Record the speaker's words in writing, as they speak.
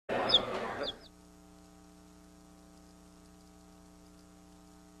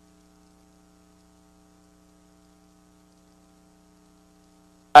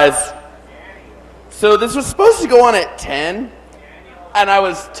Guys, so this was supposed to go on at 10, and I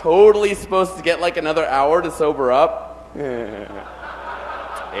was totally supposed to get like another hour to sober up.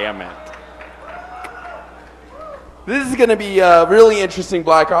 Damn it. This is going to be a really interesting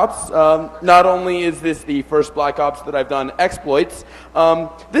Black Ops. Not only is this the first Black Ops that I've done exploits,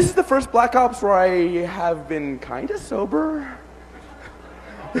 this is the first Black Ops where I have been kind of sober.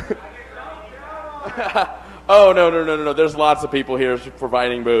 Oh, no. There's lots of people here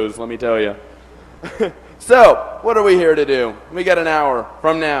providing booze, let me tell you. So, what are we here to do? We got an hour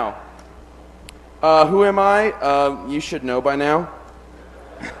from now. Who am I? You should know by now.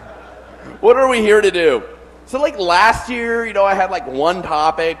 What are we here to do? So like last year, I had like one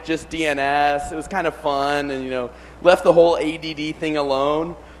topic, just DNS. It was kind of fun and, left the whole ADD thing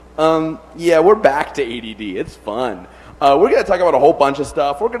alone. Yeah, we're back to ADD. It's fun. We're going to talk about a whole bunch of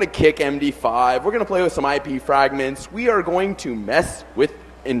stuff. We're going to kick MD5. We're going to play with some IP fragments. We are going to mess with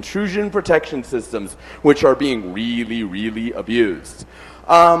intrusion protection systems, which are being really, really abused.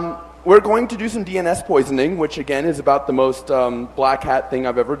 We're going to do some DNS poisoning, which again is about the most black hat thing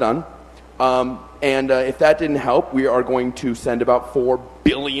I've ever done. And if that didn't help, we are going to send about 4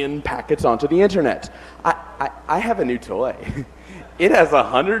 billion packets onto the internet. I have a new toy. It has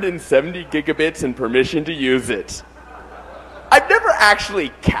 170 gigabits and permission to use it. I've never actually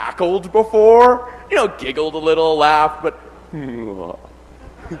cackled before. Giggled a little, laughed, but... We're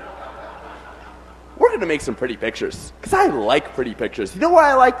going to make some pretty pictures, because I like pretty pictures. You know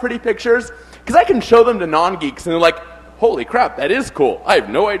why I like pretty pictures? Because I can show them to non-geeks, and they're like, holy crap, that is cool. I have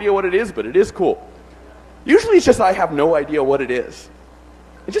no idea what it is, but it is cool. Usually it's just I have no idea what it is.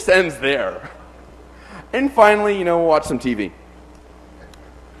 It just ends there. And finally, we'll watch some TV.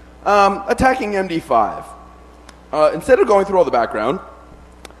 Attacking MD5. Instead of going through all the background,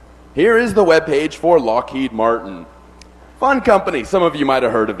 here is the webpage for Lockheed Martin. Fun company, some of you might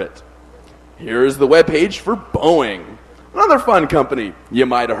have heard of it. Here is the webpage for Boeing. Another fun company, you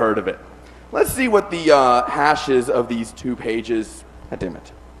might have heard of it. Let's see what the hashes of these two pages... God damn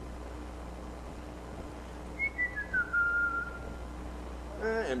it.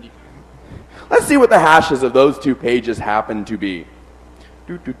 Let's see what the hashes of those two pages happen to be.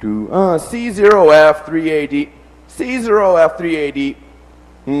 C0F3AD. C0F3AD.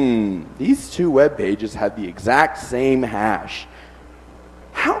 These two web pages have the exact same hash.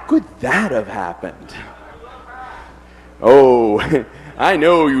 How could that have happened? Oh, I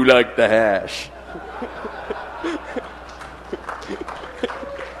know you like the hash.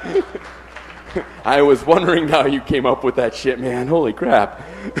 I was wondering how you came up with that shit, man. Holy crap.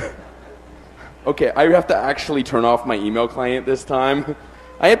 Okay, I have to actually turn off my email client this time.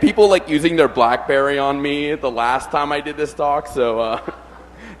 I had people like using their BlackBerry on me the last time I did this talk, so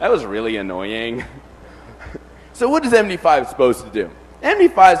that was really annoying. So what is MD5 supposed to do?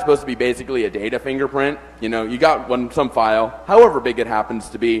 MD5 is supposed to be basically a data fingerprint. You got some file, however big it happens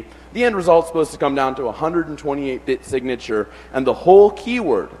to be. The end result's supposed to come down to a 128-bit signature, and the whole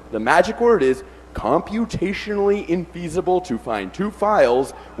keyword, the magic word is computationally infeasible to find two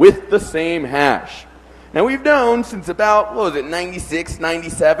files with the same hash. Now we've known since about, 96,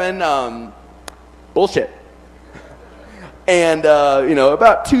 97, bullshit. And,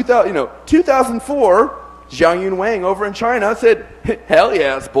 about 2004, Zhao Yun Wang over in China said, hell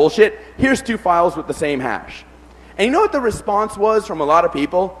yeah, it's bullshit. Here's two files with the same hash. And you know what the response was from a lot of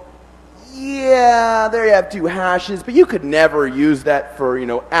people? Yeah, there you have two hashes, but you could never use that for,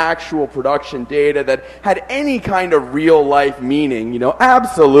 actual production data that had any kind of real life meaning.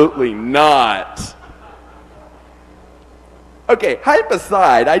 Absolutely not. Okay, hype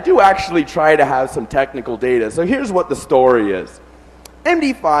aside, I do actually try to have some technical data. So here's what the story is.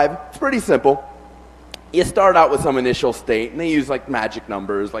 MD5, it's pretty simple. You start out with some initial state, and they use like magic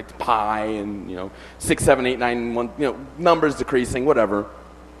numbers, like pi and 6, 7, 8, 9, 1, numbers decreasing, whatever.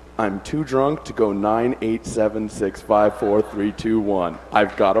 I'm too drunk to go 9, 8, 7, 6, 5, 4, 3, 2, 1.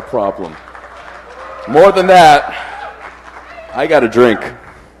 I've got a problem. More than that, I got a drink.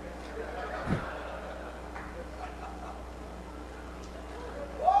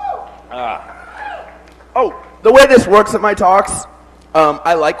 Oh, the way this works at my talks,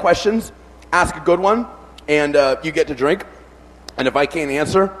 I like questions. Ask a good one, and you get to drink. And if I can't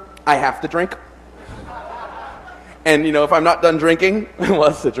answer, I have to drink. And, if I'm not done drinking, well,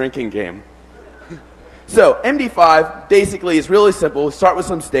 it's a drinking game. So, MD5 basically is really simple. Start with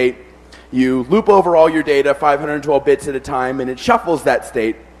some state. You loop over all your data, 512 bits at a time, and it shuffles that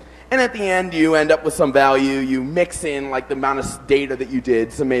state. And at the end, you end up with some value. You mix in like the amount of data that you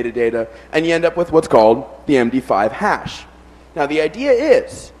did, some metadata, and you end up with what's called the MD5 hash. Now, the idea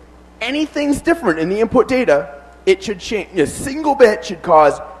is, anything's different in the input data, it should change. A single bit should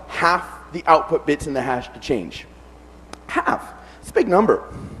cause half the output bits in the hash to change. Half. It's a big number.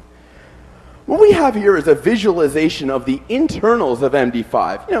 What we have here is a visualization of the internals of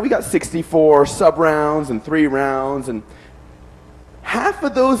MD5. You know, we got 64 sub-rounds and 3 rounds, and half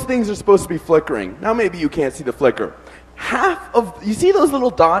of those things are supposed to be flickering. Now maybe you can't see the flicker. You see those little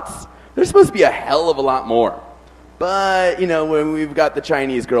dots? There's supposed to be a hell of a lot more. But, you know, when we've got the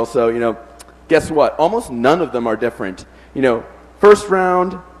Chinese girl, so, you know, guess what? Almost none of them are different. You know, first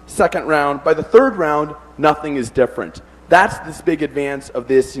round, second round, by the third round, nothing is different. That's this big advance of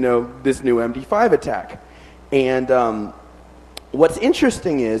this, you know, this new MD5 attack. And what's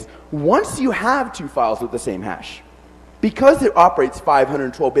interesting is, once you have 2 files with the same hash, because it operates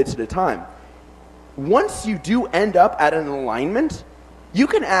 512 bits at a time, once you do end up at an alignment, you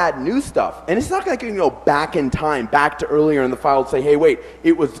can add new stuff. And it's not like you can go back in time, back to earlier in the file and say, hey, wait,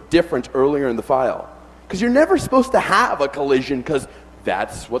 it was different earlier in the file. Because you're never supposed to have a collision, because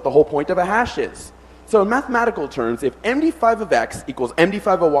that's what the whole point of a hash is. So in mathematical terms, if MD5 of x equals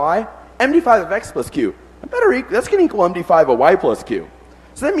MD5 of y, MD5 of x plus q, that's going to equal MD5 of y plus q.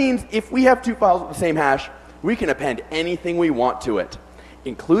 So that means if we have 2 files with the same hash, we can append anything we want to it,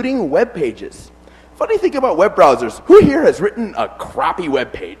 including web pages. Funny thing about web browsers, who here has written a crappy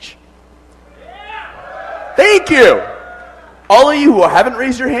web page? Thank you! All of you who haven't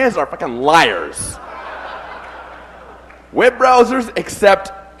raised your hands are fucking liars. Web browsers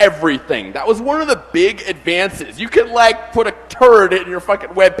accept everything. That was one of the big advances. You could like put a turd in your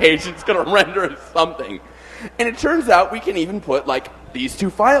fucking web page and it's going to render something. And it turns out we can even put like these 2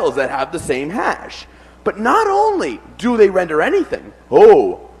 files that have the same hash. But not only do they render anything,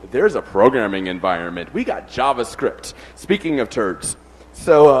 there's a programming environment. We got JavaScript. Speaking of turds.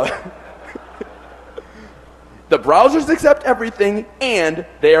 So the browsers accept everything and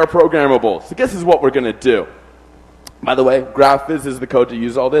they are programmable. So guess is what we're going to do. By the way, GraphViz is the code to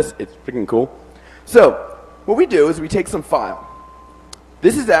use all this. It's freaking cool. So what we do is we take some file.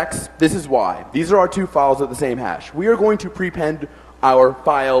 This is X, this is Y. These are our 2 files with the same hash. We are going to prepend our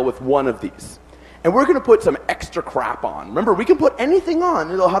file with one of these. And we're going to put some extra crap on. Remember, we can put anything on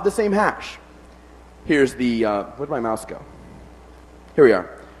and it'll have the same hash. Here's the, where'd my mouse go? Here we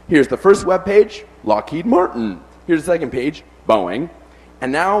are. Here's the first web page, Lockheed Martin. Here's the second page, Boeing.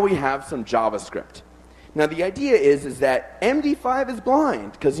 And now we have some JavaScript. Now the idea is that MD5 is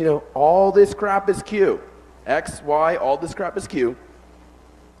blind, because, you know, all this crap is Q. X, Y, all this crap is Q.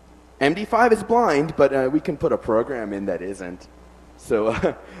 MD5 is blind, but we can put a program in that isn't. So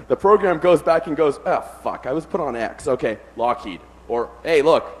the program goes back and goes, oh, fuck, I was put on X. Okay, Lockheed. Or, hey,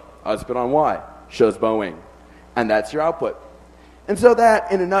 look, I was put on Y. Shows Boeing. And that's your output. And so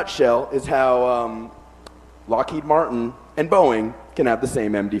that, in a nutshell, is how Lockheed Martin and Boeing can have the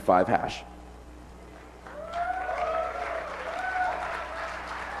same MD5 hash.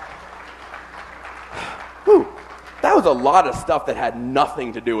 Whew. That was a lot of stuff that had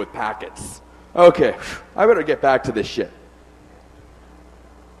nothing to do with packets. Okay, I better get back to this shit.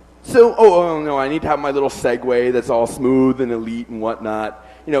 So, no, I need to have my little segue that's all smooth and elite and whatnot.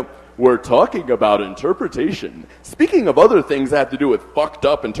 You know, we're talking about interpretation. Speaking of other things that have to do with fucked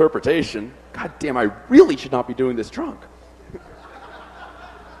up interpretation, god damn, I really should not be doing this drunk.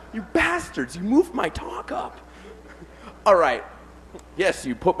 You bastards, you moved my talk up. All right. Yes,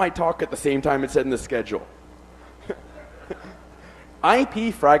 you put my talk at the same time it said in the schedule.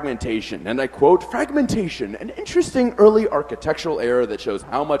 IP fragmentation, and I quote, fragmentation, an interesting early architectural error that shows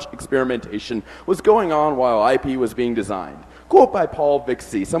how much experimentation was going on while IP was being designed. Quote by Paul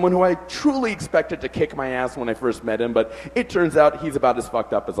Vixie, someone who I truly expected to kick my ass when I first met him, but it turns out he's about as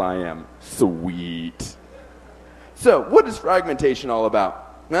fucked up as I am. Sweet. So, what is fragmentation all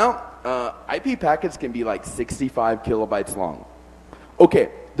about? Well, IP packets can be like 65 kilobytes long.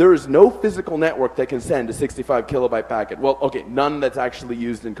 Okay, there is no physical network that can send a 65 kilobyte packet. Well, okay, none that's actually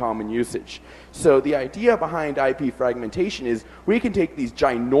used in common usage. So the idea behind IP fragmentation is we can take these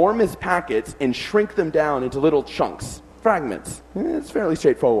ginormous packets and shrink them down into little chunks, fragments. It's fairly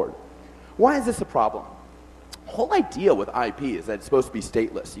straightforward. Why is this a problem? The whole idea with IP is that it's supposed to be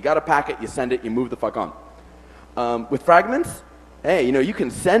stateless. You got a packet, you send it, you move the fuck on. With fragments, hey, you know, you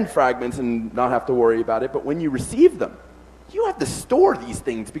can send fragments and not have to worry about it, but when you receive them, you have to store these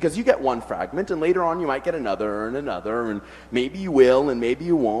things because you get one fragment and later on you might get another and maybe you will and maybe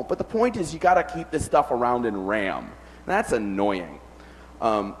you won't. But the point is you got to keep this stuff around in RAM. And that's annoying.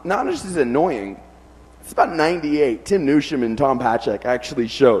 Not just as annoying, it's about 98. Tim Newsham and Tom Patchak actually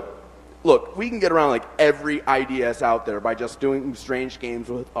showed, look, we can get around like every IDS out there by just doing strange games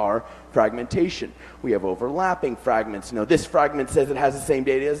with our fragmentation. We have overlapping fragments. You know, this fragment says it has the same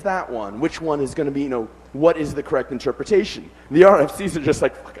data as that one. Which one is going to be, you know, what is the correct interpretation? The RFCs are just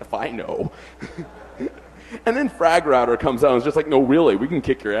like, fuck if I know. And then Frag Router comes out and is just like, no, really, we can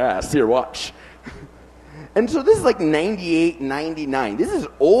kick your ass. Here, watch. And so this is like 98, 99. This is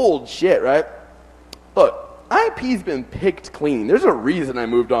old shit, right? Look, IP's been picked clean. There's a reason I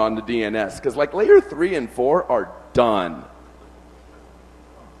moved on to DNS, because like layer 3 and 4 are done.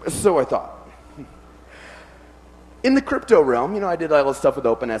 So I thought. In the crypto realm, I did all this stuff with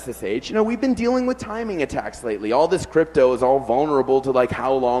OpenSSH. We've been dealing with timing attacks lately. All this crypto is all vulnerable to like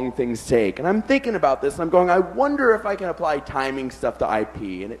how long things take. And I'm thinking about this, and I'm going, I wonder if I can apply timing stuff to IP.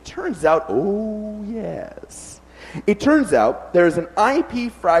 And it turns out, oh yes. It turns out there's an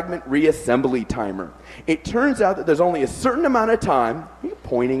IP fragment reassembly timer. It turns out that there's only a certain amount of time. Are you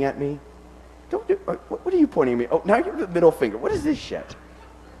pointing at me? What are you pointing at me? Oh, now you're the middle finger. What is this shit?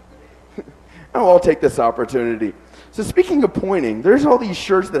 Oh, I'll take this opportunity. So speaking of pointing, there's all these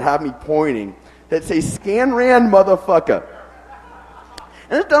shirts that have me pointing that say ScanRan motherfucker.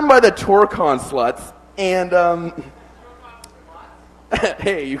 And it's done by the Torcon sluts. And,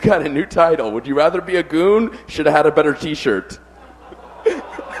 hey, you got a new title. Would you rather be a goon? Should have had a better t-shirt.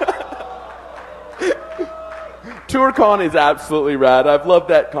 TourCon is absolutely rad. I've loved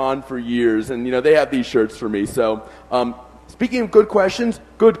that con for years. And, they have these shirts for me. So, speaking of good questions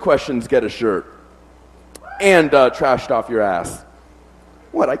get a shirt. And trashed off your ass.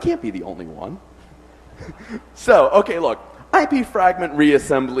 What? I can't be the only one. So, okay, look. IP fragment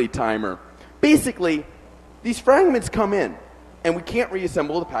reassembly timer. Basically, these fragments come in, and we can't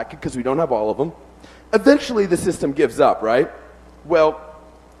reassemble the packet because we don't have all of them. Eventually, the system gives up, right? Well,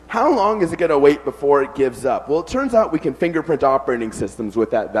 how long is it going to wait before it gives up? Well, it turns out we can fingerprint operating systems with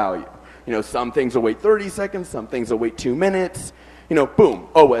that value. Some things will wait 30 seconds, some things will wait 2 minutes. Boom,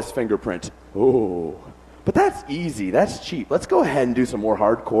 OS fingerprint. Oh. But that's easy, that's cheap. Let's go ahead and do some more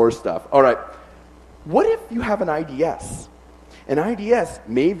hardcore stuff. All right, what if you have an IDS? An IDS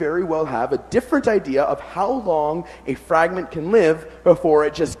may very well have a different idea of how long a fragment can live before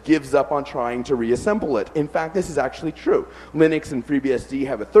it just gives up on trying to reassemble it. In fact, this is actually true. Linux and FreeBSD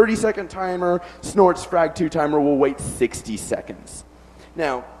have a 30-second timer. Snort's Frag2 timer will wait 60 seconds.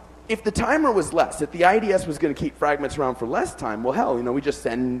 Now, if the timer was less, if the IDS was going to keep fragments around for less time, well, hell, we just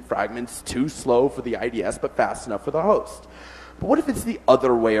send fragments too slow for the IDS but fast enough for the host. But what if it's the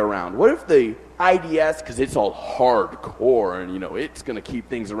other way around? What if the IDS, because it's all hardcore and, it's going to keep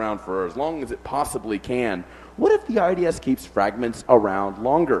things around for as long as it possibly can, what if the IDS keeps fragments around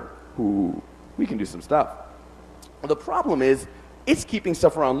longer? Ooh, we can do some stuff. Well, the problem is, it's keeping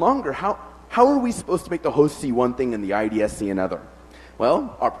stuff around longer. How are we supposed to make the host see one thing and the IDS see another?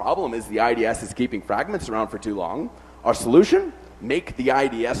 Well, our problem is the IDS is keeping fragments around for too long. Our solution? Make the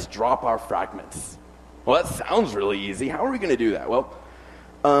IDS drop our fragments. Well, that sounds really easy. How are we going to do that? Well,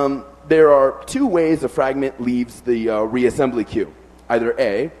 there are two ways a fragment leaves the reassembly queue. Either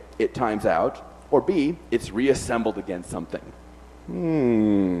A, it times out, or B, it's reassembled against something.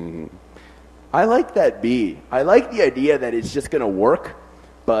 I like that B. I like the idea that it's just going to work,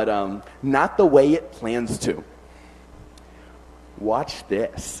 but not the way it plans to. Watch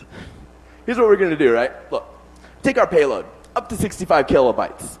this. Here's what we're going to do, right? Look, take our payload, up to 65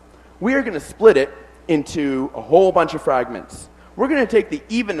 kilobytes. We are going to split it into a whole bunch of fragments. We're going to take the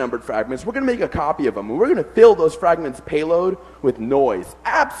even-numbered fragments, we're going to make a copy of them, and we're going to fill those fragments' payload with noise.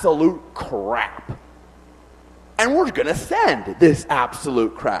 Absolute crap. And we're going to send this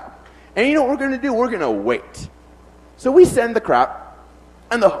absolute crap. And you know what we're going to do? We're going to wait. So we send the crap,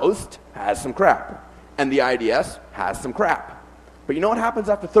 and the host has some crap. And the IDS has some crap. But you know what happens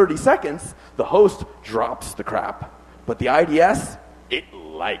after 30 seconds? The host drops the crap. But the IDS, it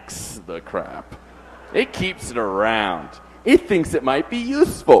likes the crap. It keeps it around. It thinks it might be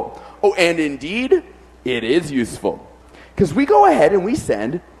useful. Oh, and indeed, it is useful. Because we go ahead and we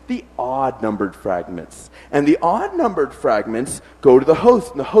send the odd-numbered fragments. And the odd-numbered fragments go to the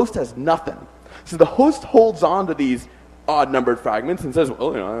host, and the host has nothing. So the host holds on to these odd-numbered fragments and says,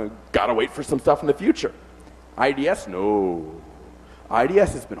 well, I've got to wait for some stuff in the future. IDS, no.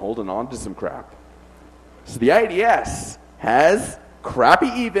 IDS has been holding on to some crap. So the IDS has crappy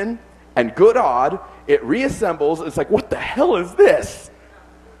even and good odd. It reassembles. It's like, what the hell is this?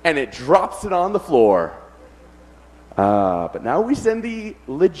 And it drops it on the floor. But now we send the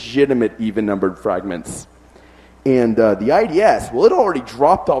legitimate even-numbered fragments. And the IDS, well, it already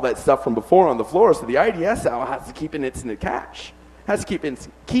dropped all that stuff from before on the floor, so the IDS now has to keep it in its cache. Has to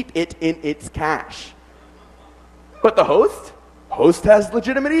keep it in its cache. But the host has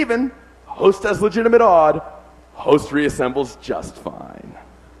legitimate even, host has legitimate odd, host reassembles just fine.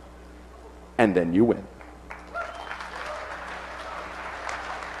 And then you win.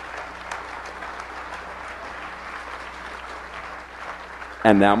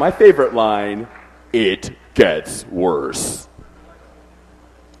 And now my favorite line, it gets worse.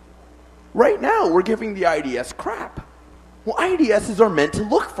 Right now, we're giving the IDS crap. Well, IDSs are meant to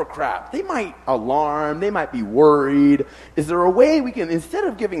look for crap. They might alarm, they might be worried. Is there a way we can, instead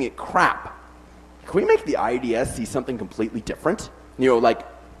of giving it crap, can we make the IDS see something completely different? You know, like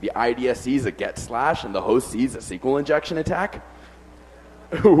the IDS sees a get slash and the host sees a SQL injection attack?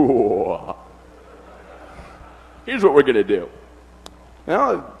 Ooh. Here's what we're going to do.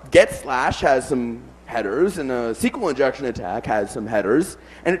 Now, get slash has some headers, and a SQL injection attack has some headers,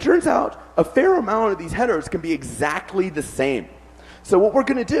 and it turns out a fair amount of these headers can be exactly the same. So what we're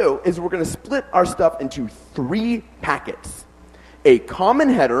going to do is we're going to split our stuff into 3 packets. A common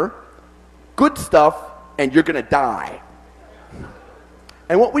header, good stuff, and you're going to die.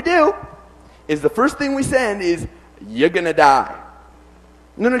 And what we do is the first thing we send is, you're going to die.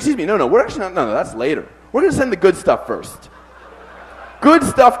 No, excuse me, no, we're actually not, no, that's later. We're going to send the good stuff first. Good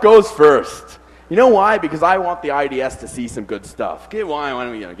stuff goes first. You know why? Because I want the IDS to see some good stuff. Why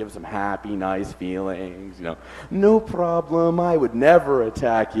don't we give it some happy, nice feelings? No problem, I would never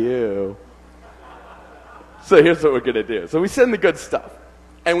attack you. So here's what we're going to do. So we send the good stuff,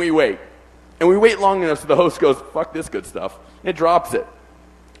 and we wait. And we wait long enough so the host goes, fuck this good stuff. It drops it.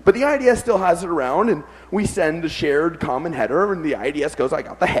 But the IDS still has it around, and we send the shared common header, and the IDS goes, I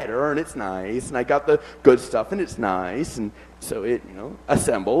got the header, and it's nice, and I got the good stuff, and it's nice. And so it,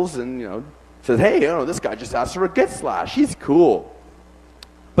 assembles and, says, hey, this guy just asked for a get slash. He's cool.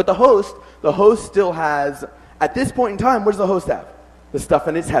 But the host still has, at this point in time, what does the host have? The stuff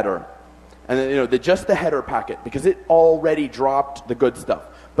in its header. And then, just the header packet, because it already dropped the good stuff.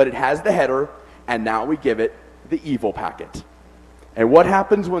 But it has the header, and now we give it the evil packet. And what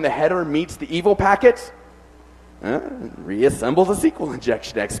happens when the header meets the evil packet? Reassembles a SQL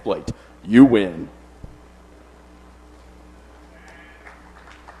injection exploit. You win.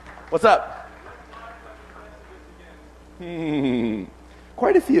 What's up?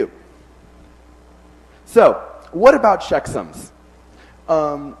 Quite a few. So, what about checksums?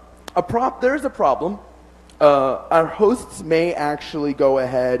 There's a problem. Our hosts may actually go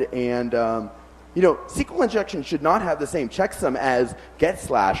ahead and, SQL injection should not have the same checksum as get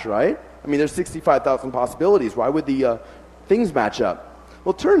slash, right? I mean, there's 65,000 possibilities. Why would the things match up?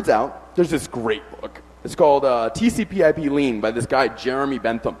 Well, it turns out there's this great book. It's called TCP/IP Lean by this guy, Jeremy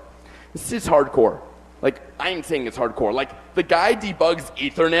Bentham. It's just hardcore. Like, I'm saying it's hardcore. Like, the guy debugs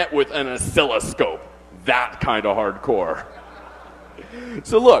Ethernet with an oscilloscope. That kind of hardcore.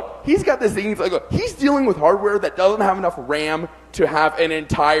 So look, he's got this thing, he's dealing with hardware that doesn't have enough RAM to have an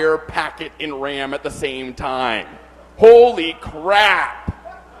entire packet in RAM at the same time. Holy crap!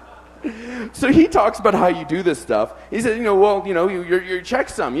 So he talks about how you do this stuff. He says, your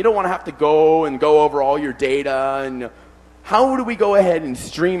checksum. You don't want to have to go over all your data, and how do we go ahead and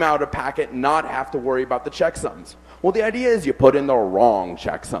stream out a packet and not have to worry about the checksums? Well, the idea is you put in the wrong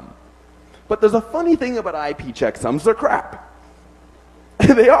checksum. But there's a funny thing about IP checksums. They're crap.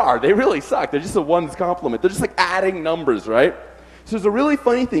 They are. They really suck. They're just a one's complement. They're just like adding numbers, right? So there's a really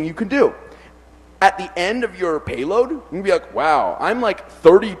funny thing you can do. At the end of your payload, you can be like, wow, I'm like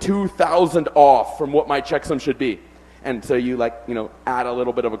 32,000 off from what my checksum should be. And so you add a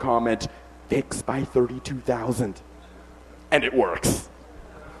little bit of a comment, fix by 32,000. And it works.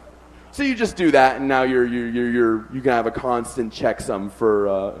 So you just do that, and now you can have a constant checksum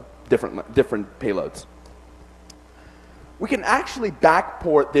for different payloads. We can actually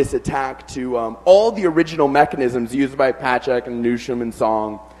backport this attack to all the original mechanisms used by Patchak and Newsham and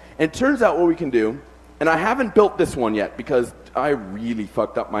Song. And it turns out what we can do, and I haven't built this one yet because I really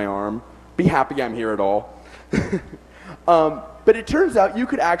fucked up my arm. Be happy I'm here at all. But it turns out you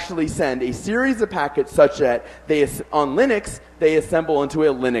could actually send a series of packets such that on Linux, they assemble into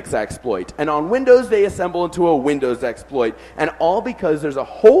a Linux exploit. And on Windows, they assemble into a Windows exploit. And all because there's a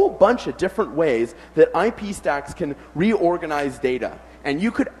whole bunch of different ways that IP stacks can reorganize data. And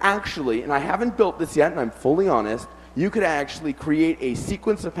you could actually, and I haven't built this yet, and I'm fully honest, you could actually create a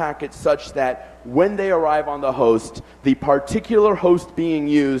sequence of packets such that when they arrive on the host, the particular host being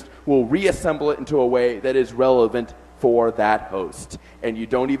used will reassemble it into a way that is relevant for that host. And you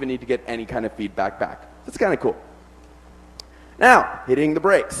don't even need to get any kind of feedback back. That's kind of cool. Now, hitting the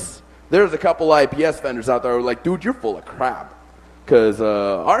brakes. There's a couple IPS vendors out there who are like, dude, you're full of crap. Because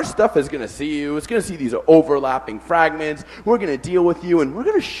our stuff is going to see you. It's going to see these overlapping fragments. We're going to deal with you, and we're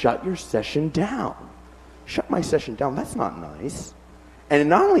going to shut your session down. Shut my session down. That's not nice. And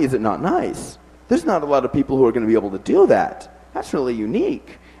not only is it not nice, there's not a lot of people who are going to be able to do that. That's really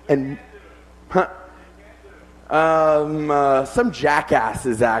unique. And some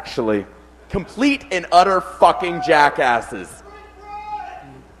jackasses, actually. Complete and utter fucking jackasses.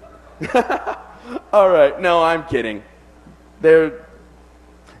 All right, no, I'm kidding.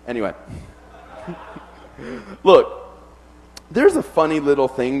 Anyway. Look, there's a funny little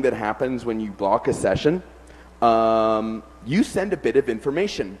thing that happens when you block a session. You send a bit of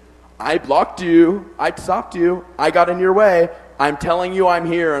information. I blocked you, I stopped you, I got in your way, I'm telling you I'm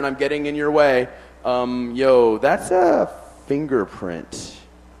here and I'm getting in your way. Yo, that's a fingerprint.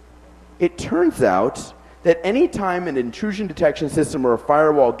 It turns out that any time an intrusion detection system or a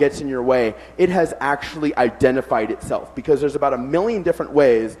firewall gets in your way, it has actually identified itself, because there's about 1 million different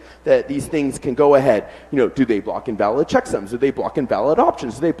ways that these things can go ahead. You know, do they block invalid checksums? Do they block invalid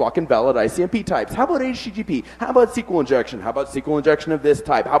options? Do they block invalid ICMP types? How about HTTP? How about SQL injection? How about SQL injection of this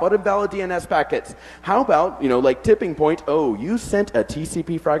type? How about invalid DNS packets? How about, you know, like tipping point, oh, you sent a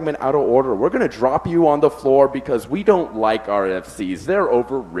TCP fragment out of order. We're going to drop you on the floor because we don't like RFCs. They're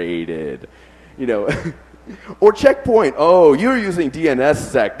overrated. You know, or checkpoint, oh, you're using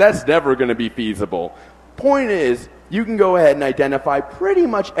DNSSEC. That's never going to be feasible. Point is, you can go ahead and identify pretty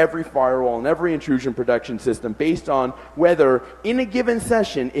much every firewall and every intrusion protection system based on whether, in a given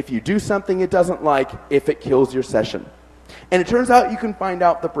session, if you do something it doesn't like, if it kills your session. And it turns out you can find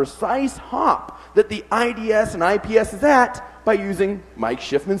out the precise hop that the IDS and IPS is at by using Mike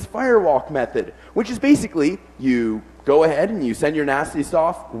Schiffman's firewalk method, which is basically you go ahead and you send your nasty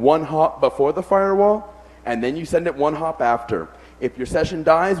stuff 1 hop before the firewall, and then you send it 1 hop after. If your session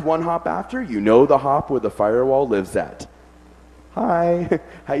dies 1 hop after, you know the hop where the firewall lives at. Hi,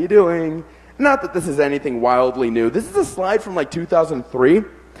 how you doing? Not that this is anything wildly new. This is a slide from like 2003,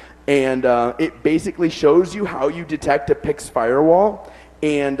 and it basically shows you how you detect a PIX firewall.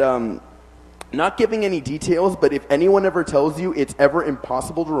 And not giving any details, but if anyone ever tells you it's ever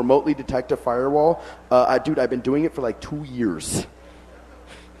impossible to remotely detect a firewall, dude, I've been doing it for like 2 years.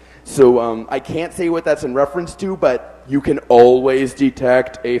 So I can't say what that's in reference to, but you can always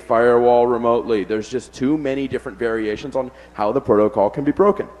detect a firewall remotely. There's just too many different variations on how the protocol can be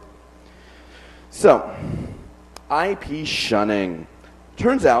broken. So, IP shunning.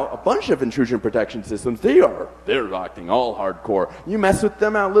 Turns out a bunch of intrusion protection systems, they're acting all hardcore. You mess with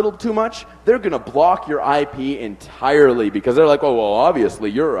them a little too much, they're going to block your IP entirely because they're like, oh, well, obviously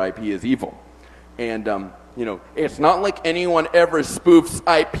your IP is evil. And you know, it's not like anyone ever spoofs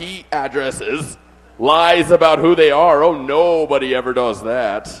IP addresses, lies about who they are. Oh, nobody ever does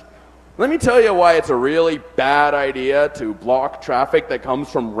that. Let me tell you why it's a really bad idea to block traffic that comes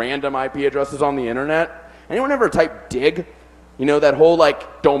from random IP addresses on the internet. Anyone ever type dig? You know, that whole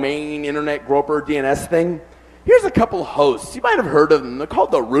like domain internet groper DNS thing? Here's a couple hosts. You might have heard of them. They're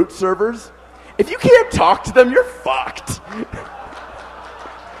called the root servers. If you can't talk to them, you're fucked.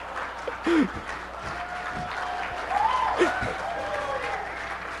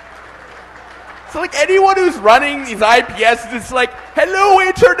 So like anyone who's running these IPS is like, hello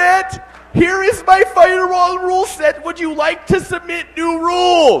internet, here is my firewall rule set. Would you like to submit new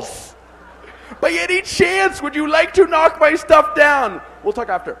rules? By any chance, would you like to knock my stuff down? We'll talk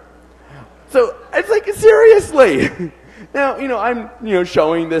after. So it's like, seriously. Now, you know, I'm,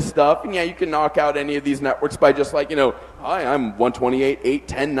 showing this stuff, and yeah, you can knock out any of these networks by just like, hi, I'm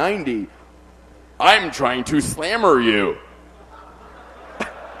 128.8.10.90. I'm trying to slammer you.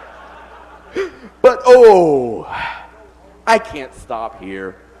 But, oh, I can't stop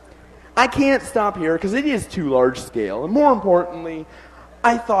here. I can't stop here because it is too large scale. And more importantly,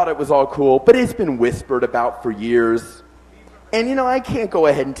 I thought it was all cool, but it's been whispered about for years. And, I can't go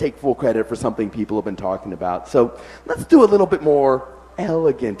ahead and take full credit for something people have been talking about. So let's do a little bit more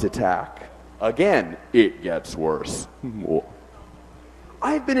elegant attack. Again, it gets worse.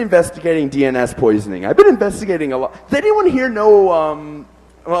 I've been investigating DNS poisoning. I've been investigating a lot. Does anyone here know...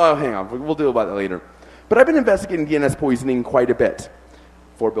 well, hang on. We'll deal about that later. But I've been investigating DNS poisoning quite a bit.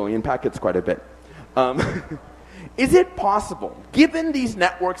 4 billion packets, quite a bit. Is it possible, given these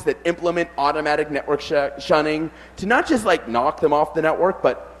networks that implement automatic network shunning, to not just like knock them off the network,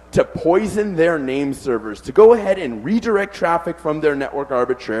 but to poison their name servers, to go ahead and redirect traffic from their network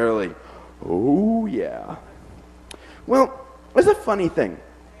arbitrarily? Oh, yeah. Well, there's a funny thing.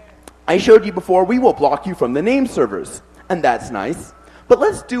 I showed you before, we will block you from the name servers, and that's nice. But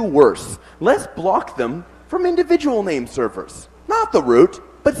let's do worse. Let's block them from individual name servers. Not the root,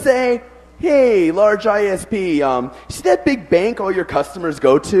 but say, hey, large ISP, see that big bank all your customers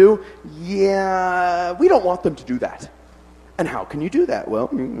go to? Yeah, we don't want them to do that. And how can you do that? Well,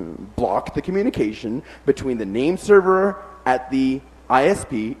 block the communication between the name server at the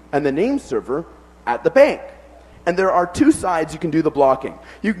ISP and the name server at the bank. And there are 2 sides you can do the blocking.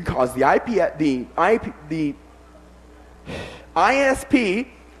 You can cause the ISP,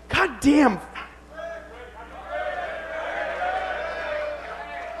 god damn.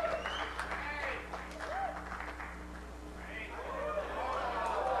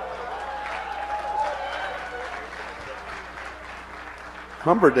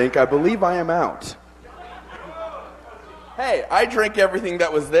 Humperdinck, I believe I am out. Hey, I drank everything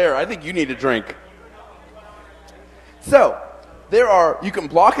that was there. I think you need a drink. So, you can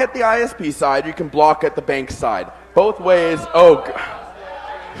block at the ISP side, you can block at the bank side. Both ways,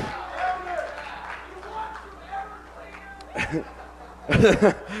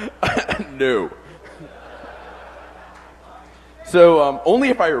 no. So, only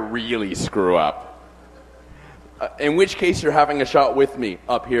if I really screw up. In which case, you're having a shot with me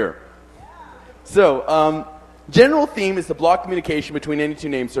up here. So, general theme is to block communication between any two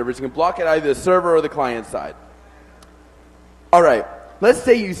name servers. You can block it either the server or the client side. All right, let's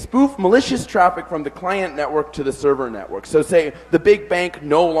say you spoof malicious traffic from the client network to the server network. So say the big bank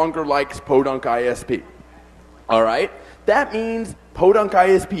no longer likes Podunk ISP. All right, that means Podunk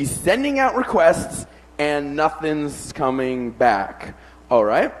ISP is sending out requests and nothing's coming back. All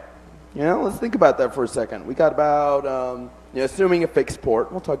right, let's think about that for a second. We got about, assuming a fixed port,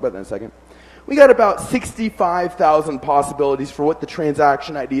 we'll talk about that in a second. We got about 65,000 possibilities for what the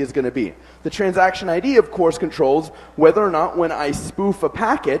transaction ID is going to be. The transaction ID, of course, controls whether or not when I spoof a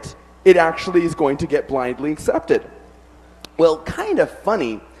packet, it actually is going to get blindly accepted. Well, kind of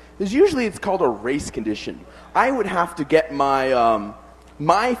funny, is usually it's called a race condition. I would have to get my,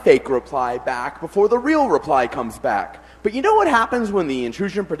 my fake reply back before the real reply comes back. But you know what happens when the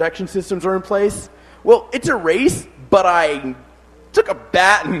intrusion protection systems are in place? Well, it's a race, but I took a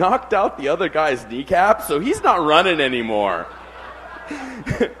bat and knocked out the other guy's kneecap, so he's not running anymore.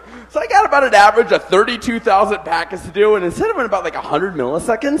 So I got about an average of 32,000 packets to do, and instead of in about like 100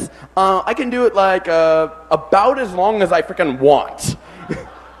 milliseconds, I can do it like about as long as I freaking want.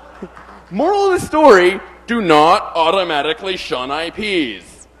 Moral of the story, do not automatically shun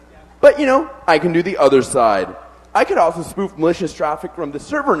IPs. But, I can do the other side. I could also spoof malicious traffic from the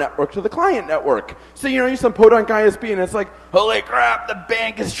server network to the client network. So, you're some Podunk ISP, and it's like, holy crap, the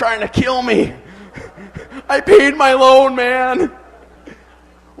bank is trying to kill me. I paid my loan, man.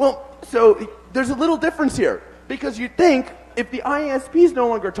 Well, so there's a little difference here. Because you'd think, if the ISP is no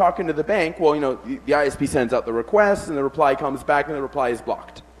longer talking to the bank, well, the ISP sends out the request, and the reply comes back, and the reply is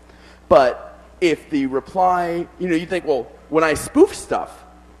blocked. But if the reply, you think, well, when I spoof stuff,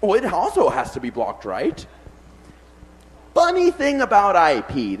 well, it also has to be blocked, right? Funny thing about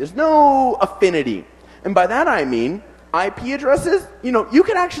IP, there's no affinity. And by that I mean, IP addresses, you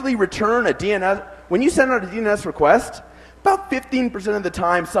can actually return a DNS, when you send out a DNS request, about 15% of the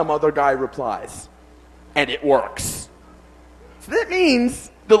time some other guy replies. And it works. So that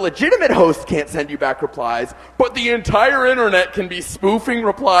means the legitimate host can't send you back replies, but the entire internet can be spoofing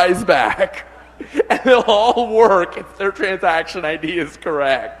replies back. And they'll all work if their transaction ID is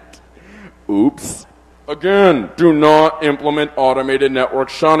correct. Oops. Again, do not implement automated network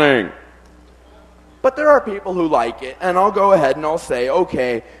shunning. But there are people who like it, and I'll go ahead and I'll say,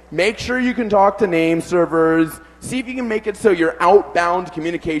 okay, make sure you can talk to name servers, see if you can make it so your outbound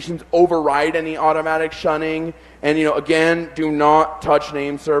communications override any automatic shunning, and again, do not touch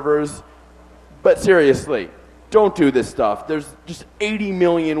name servers. But seriously, don't do this stuff. There's just 80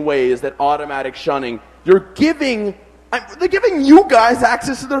 million ways that automatic shunning, they're giving you guys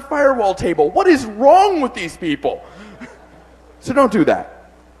access to their firewall table. What is wrong with these people? So don't do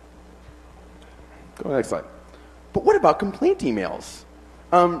that. Go to the next slide. But what about complaint emails?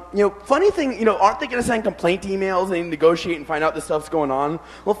 Funny thing, aren't they going to send complaint emails and negotiate and find out this stuff's going on?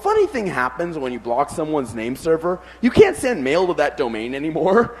 Well, funny thing happens when you block someone's name server. You can't send mail to that domain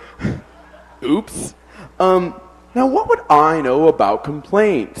anymore. Oops. Now, what would I know about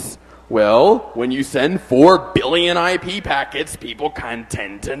complaints? Well, when you send 4 billion IP packets, people can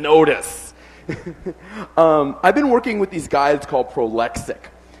tend to notice. I've been working with these guys called Prolexic.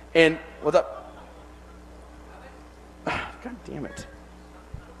 And, what's up? God damn it.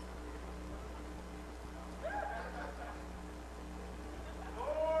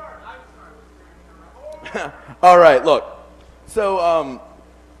 All right, look. So,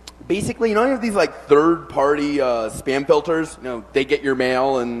 basically, you have these like third-party spam filters. They get your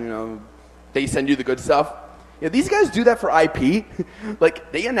mail and they send you the good stuff. These guys do that for IP.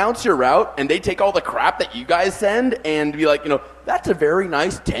 Like they announce your route and they take all the crap that you guys send and be like, that's a very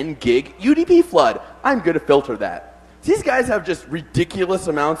nice 10 gig UDP flood. I'm going to filter that. So these guys have just ridiculous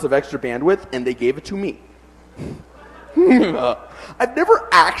amounts of extra bandwidth and they gave it to me. I've never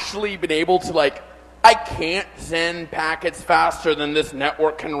actually been able to I can't send packets faster than this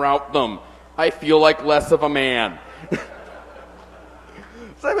network can route them. I feel like less of a man.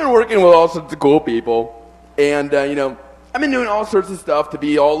 So I've been working with all sorts of cool people. And, I've been doing all sorts of stuff to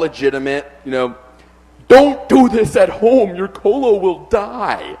be all legitimate. Don't do this at home. Your colo will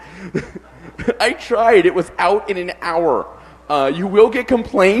die. I tried. It was out in an hour. You will get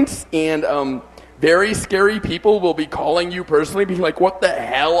complaints, and very scary people will be calling you personally, being like, what the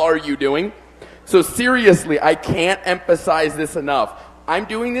hell are you doing? So seriously, I can't emphasize this enough. I'm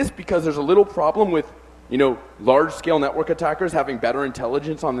doing this because there's a little problem with, large-scale network attackers having better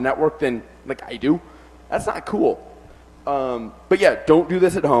intelligence on the network than, like, I do. That's not cool. But yeah, don't do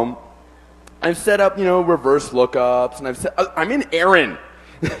this at home. I've set up, reverse lookups, and I'm in Aaron.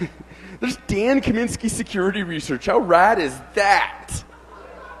 There's Dan Kaminsky security research. How rad is that?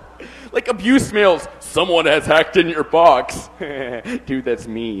 Like abuse mails. Someone has hacked in your box. Dude, that's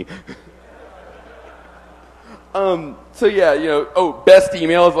me. So yeah, best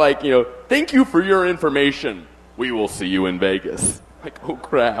email is like, thank you for your information. We will see you in Vegas. Like, oh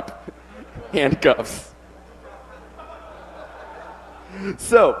crap. Handcuffs.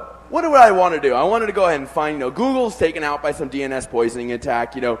 So, what do I want to do? I wanted to go ahead and find, Google's taken out by some DNS poisoning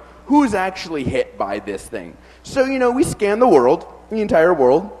attack, who's actually hit by this thing. So, we scan the world, the entire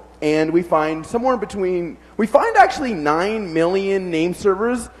world, and we find somewhere between, we find actually 9 million name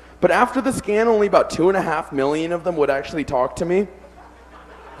servers, but after the scan, only about 2.5 million of them would actually talk to me.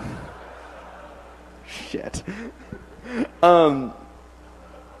 Shit.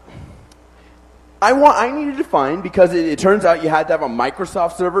 I needed to find, because it turns out you had to have a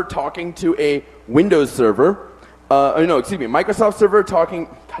Microsoft server talking to a Windows server. Microsoft server talking,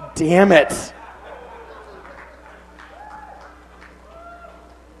 god damn it.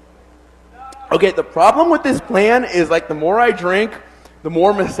 Okay, the problem with this plan is like the more I drink, the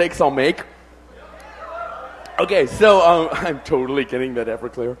more mistakes I'll make. Okay, so I'm totally getting that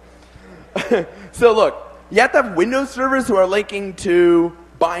Everclear. So look, you have to have Windows servers who are linking to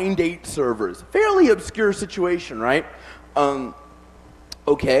bind date servers. Fairly obscure situation, right?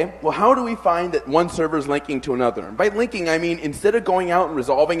 Okay, well how do we find that one server is linking to another? And by linking, I mean instead of going out and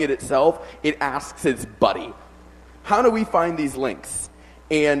resolving it itself, it asks its buddy. How do we find these links?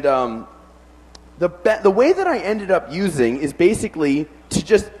 And the way that I ended up using is basically to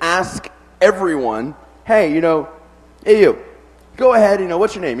just ask everyone, hey, hey you, go ahead,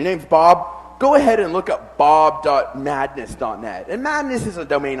 what's your name? Your name's Bob. Go ahead and look up bob.madness.net. And Madness is a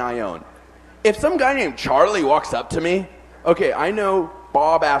domain I own. If some guy named Charlie walks up to me, okay, I know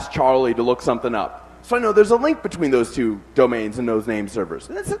Bob asked Charlie to look something up. So I know there's a link between those two domains and those name servers.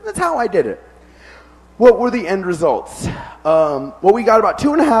 That's how I did it. What were the end results? Well, we got about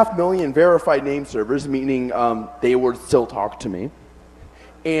 2.5 million verified name servers, meaning they would still talk to me.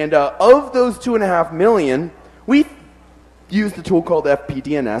 And of those 2.5 million, we used a tool called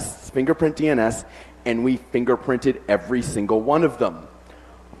FPDNS, fingerprint DNS, and we fingerprinted every single one of them.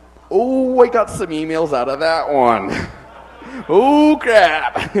 Oh, I got some emails out of that one. Oh,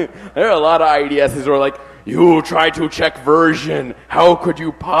 crap. There are a lot of IDSs who are like, you try to check version. How could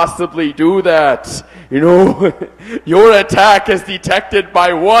you possibly do that? Your attack is detected by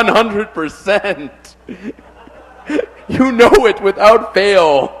 100%. You know it without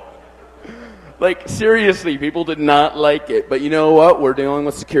fail. Like, seriously, people did not like it. But you know what? We're dealing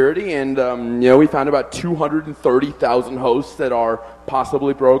with security, and, we found about 230,000 hosts that are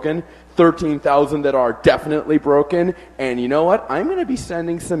possibly broken, 13,000 that are definitely broken, and you know what? I'm going to be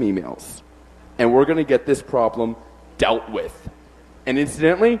sending some emails, and we're going to get this problem dealt with. And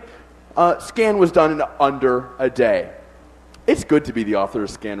incidentally, scan was done in under a day. It's good to be the author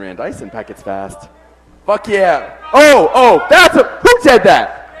of Scan Ran Dice and Packets Fast. Fuck yeah. Oh, who said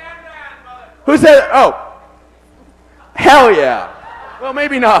that? Who said, oh, hell yeah. Well,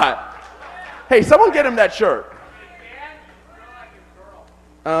 maybe not. Hey, someone get him that shirt.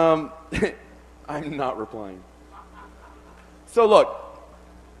 I'm not replying. So look,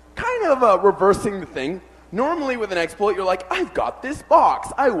 kind of reversing the thing. Normally with an exploit, you're like, I've got this box.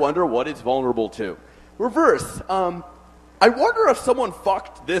 I wonder what it's vulnerable to. Reverse. I wonder if someone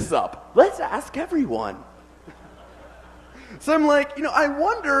fucked this up. Let's ask everyone. So I'm like, I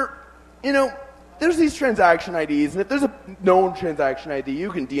wonder... there's these transaction IDs, and if there's a known transaction ID, you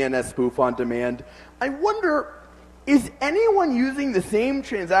can DNS spoof on demand. I wonder, is anyone using the same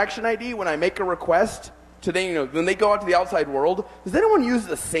transaction ID when I make a request to when they go out to the outside world? Does anyone use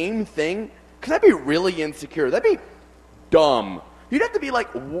the same thing? Because that'd be really insecure. That'd be dumb. You'd have to be like,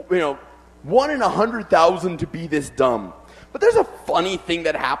 1 in 100,000 to be this dumb. But there's a funny thing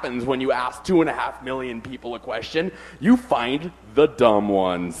that happens when you ask 2.5 million people a question. You find the dumb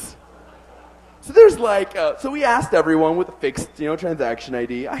ones. So there's so we asked everyone with a fixed, transaction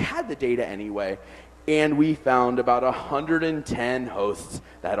ID. I had the data anyway. And we found about 110 hosts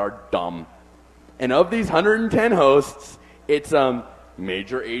that are dumb. And of these 110 hosts, it's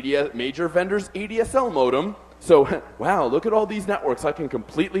major vendors ADSL modem. So, wow, look at all these networks I can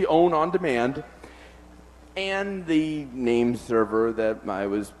completely own on demand. And the name server that I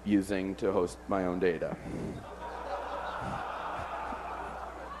was using to host my own data.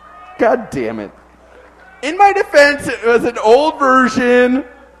 God damn it. In my defense, it was an old version.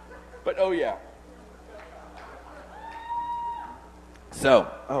 But oh yeah.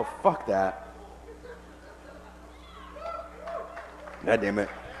 So, oh fuck that. God damn it.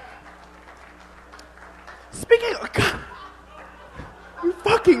 Speaking of, God, you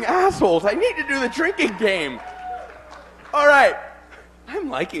fucking assholes, I need to do the drinking game. All right. I'm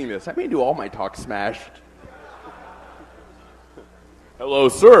liking this. I may do all my talk smashed. Hello,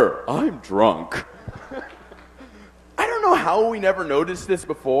 sir. I'm drunk. I don't know how we never noticed this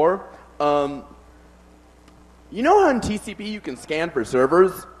before. You know how in TCP you can scan for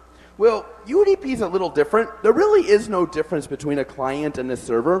servers? Well, UDP is a little different. There really is no difference between a client and a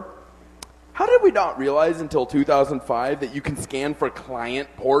server. How did we not realize until 2005 that you can scan for client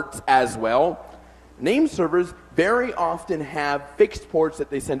ports as well? Name servers very often have fixed ports that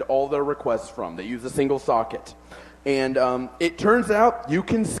they send all their requests from. They use a single socket. And it turns out you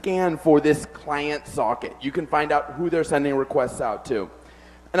can scan for this client socket. You can find out who they're sending requests out to.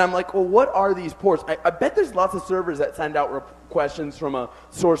 And I'm like, well, what are these ports? I bet there's lots of servers that send out questions from a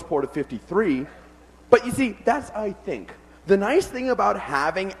source port of 53. But you see, that's, I think. The nice thing about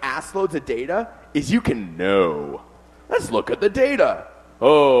having ass loads of data is you can know. Let's look at the data.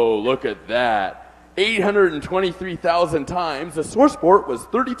 Oh, look at that. 823,000 times. The source port was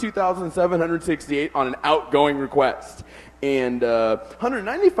 32,768 on an outgoing request. And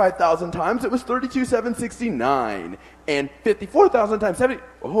 195,000 times it was 32,769. And 54,000 times 70.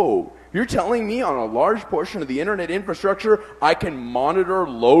 Oh, you're telling me on a large portion of the internet infrastructure I can monitor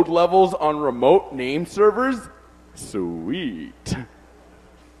load levels on remote name servers? Sweet.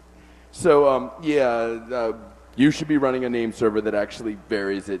 So, you should be running a name server that actually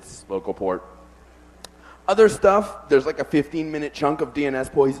varies its local port. Other stuff, there's like a 15-minute chunk of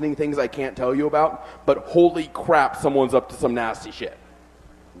DNS poisoning, things I can't tell you about, but holy crap, someone's up to some nasty shit.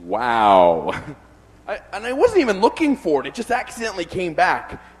 Wow. And I wasn't even looking for it. It just accidentally came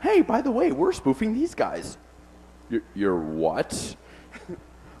back. Hey, by the way, we're spoofing these guys. You're what?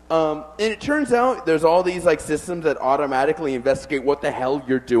 And it turns out there's all these like systems that automatically investigate what the hell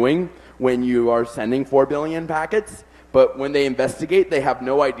you're doing when you are sending 4 billion packets. But when they investigate, they have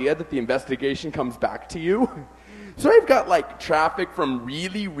no idea that the investigation comes back to you. So I've got like traffic from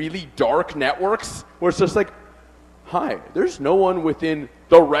really, really dark networks where it's just like, hi, there's no one within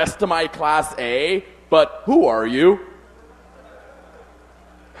the rest of my class A, but who are you?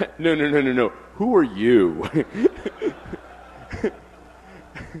 No. Who are you?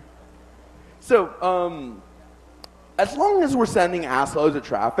 So, as long as we're sending ass loads of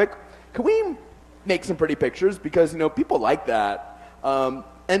traffic, can we make some pretty pictures? Because, people like that.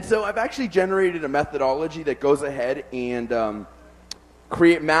 And so I've actually generated a methodology that goes ahead and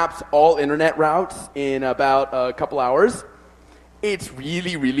maps all internet routes in about a couple hours. It's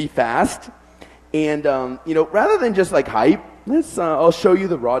really, really fast. And, rather than just like hype, I'll show you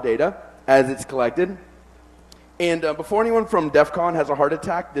the raw data as it's collected. And before anyone from DEF CON has a heart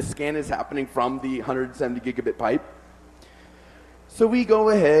attack, this scan is happening from the 170 gigabit pipe. So we go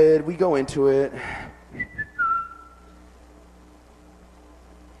ahead, we go into it.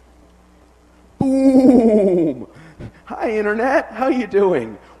 Boom! Hi, Internet. How you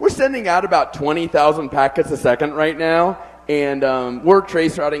doing? We're sending out about 20,000 packets a second right now, and we're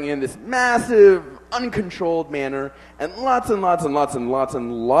trace routing in this massive, uncontrolled manner, and lots and lots and lots and lots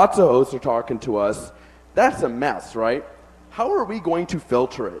and lots of hosts are talking to us. That's a mess, right? How are we going to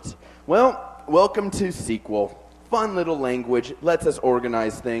filter it? Well, welcome to SQL. Fun little language, lets us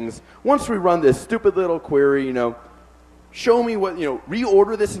organize things. Once we run this stupid little query, show me what,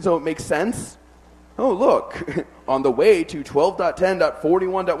 reorder this so it makes sense. Oh, look, on the way to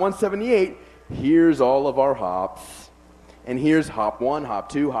 12.10.41.178, here's all of our hops. And here's hop 1, hop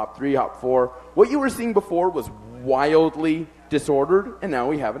 2, hop 3, hop 4. What you were seeing before was wildly disordered, and now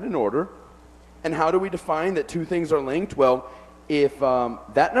we have it in order. And how do we define that two things are linked? Well, if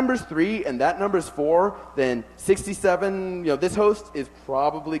that number's 3 and that number's 4, then 67, this host is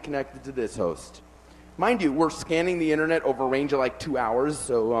probably connected to this host. Mind you, we're scanning the internet over a range of like 2 hours,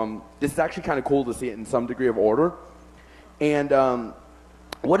 so this is actually kind of cool to see it in some degree of order. And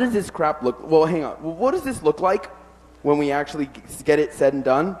what does this crap look? Well, hang on. What does this look like when we actually get it said and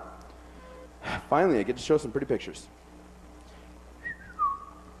done? Finally, I get to show some pretty pictures.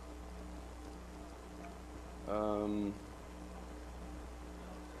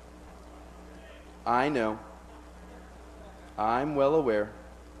 I know. I'm well aware.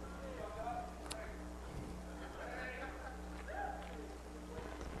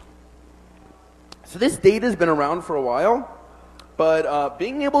 So this data's been around for a while, but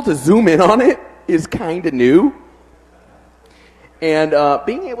being able to zoom in on it is kind of new. And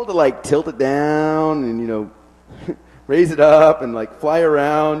being able to like tilt it down and, you know, raise it up and like fly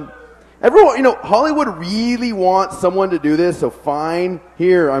around. Everyone, you know, Hollywood really wants someone to do this, so fine.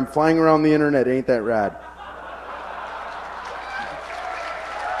 Here, I'm flying around the internet. Ain't that rad?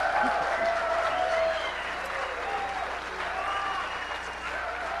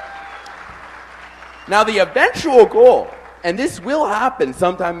 Now, the eventual goal, and this will happen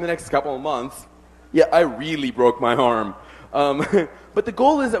sometime in the next couple of months. Yeah, I really broke my arm. But the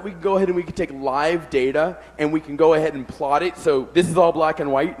goal is that we can go ahead and we can take live data and we can go ahead and plot it. So this is all black and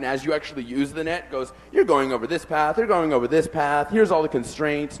white, and as you actually use the net, it goes, you're going over this path, you're going over this path, here's all the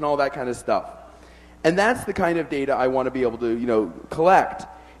constraints and all that kind of stuff. And that's the kind of data I want to be able to, you know, collect.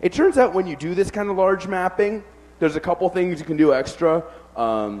 It turns out when you do this kind of large mapping, there's a couple things you can do extra.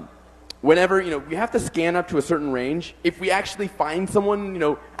 Whenever, you know, we have to scan up to a certain range. If we actually find someone, you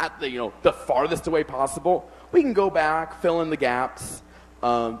know, at the, you know, the farthest away possible, we can go back, fill in the gaps.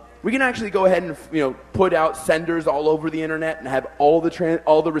 We can actually go ahead and, you know, put out senders all over the internet and have all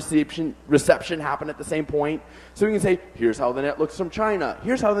the reception happen at the same point. So we can say, here's how the net looks from China.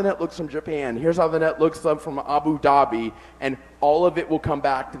 Here's how the net looks from Japan. Here's how the net looks from Abu Dhabi. And all of it will come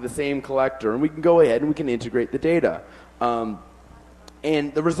back to the same collector. And we can go ahead and we can integrate the data.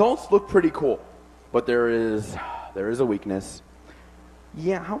 And the results look pretty cool, but there is a weakness.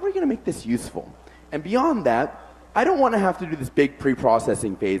 Yeah, how are we going to make this useful? And beyond that, I don't want to have to do this big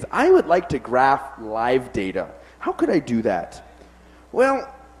pre-processing phase. I would like to graph live data. How could I do that?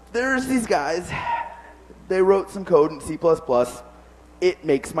 Well, there's these guys. They wrote some code in C++. It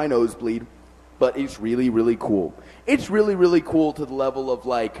makes my nose bleed, but it's really, really cool. It's really, really cool to the level of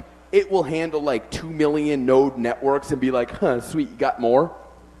like, it will handle like 2 million node networks and be like, huh, sweet, you got more?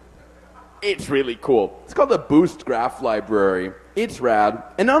 It's really cool. It's called the Boost Graph Library. It's rad.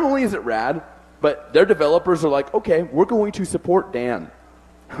 And not only is it rad, but their developers are like, okay, we're going to support Dan.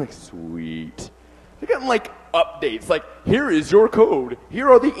 I'm like, sweet. They're getting like updates, like, here is your code. Here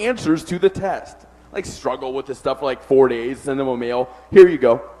are the answers to the test. Like, struggle with this stuff for like 4 days, send them a mail. Here you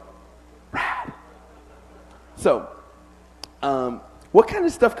go. Rad. So, what kind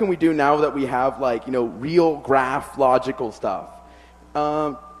of stuff can we do now that we have, like, you know, real graph logical stuff?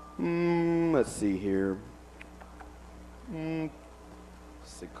 Let's see here. Sigcom.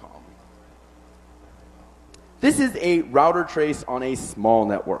 This is a router trace on a small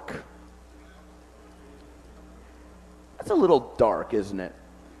network. That's a little dark, isn't it?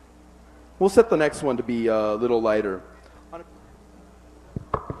 We'll set the next one to be a little lighter.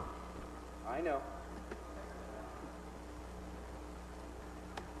 I know.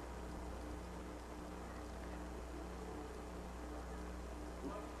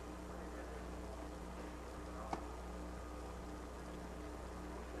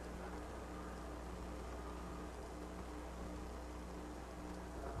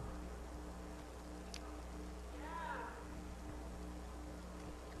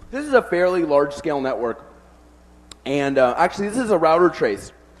 This is a fairly large-scale network, and actually this is a router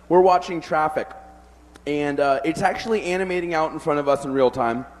trace. We're watching traffic, and it's actually animating out in front of us in real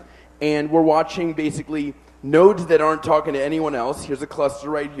time, and we're watching basically nodes that aren't talking to anyone else. Here's a cluster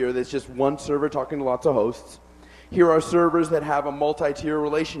right here that's just one server talking to lots of hosts. Here are servers that have a multi-tier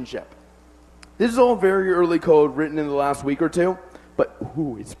relationship. This is all very early code written in the last week or two, but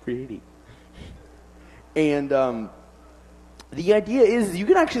ooh, it's pretty. And the idea is you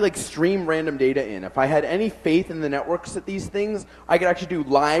can actually like stream random data in. If I had any faith in the networks at these things, I could actually do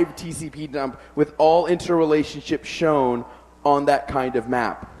live TCP dump with all interrelationships shown on that kind of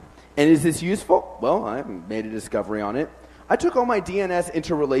map. And is this useful? Well, I haven't made a discovery on it. I took all my DNS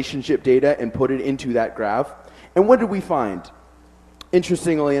interrelationship data and put it into that graph. And what did we find?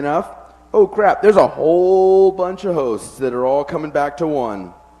 Interestingly enough, oh crap, there's a whole bunch of hosts that are all coming back to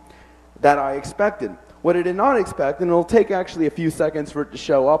one that I expected. What I did not expect, and it'll take actually a few seconds for it to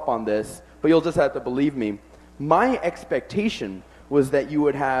show up on this, but you'll just have to believe me. My expectation was that you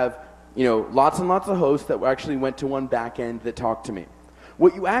would have, you know, lots and lots of hosts that actually went to one backend that talked to me.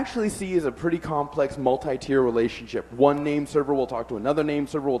 What you actually see is a pretty complex multi-tier relationship. One name server will talk to another name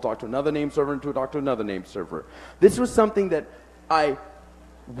server, will talk to another name server, and to talk to another name server. This was something that I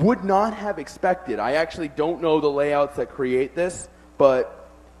would not have expected. I actually don't know the layouts that create this, but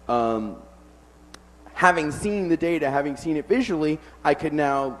having seen the data, having seen it visually, I could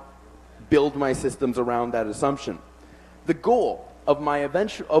now build my systems around that assumption. The goal of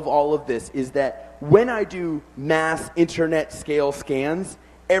all of this is that when I do mass internet scale scans,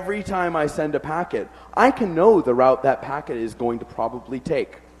 every time I send a packet, I can know the route that packet is going to probably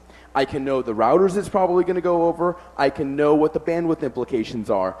take. I can know the routers it's probably going to go over. I can know what the bandwidth implications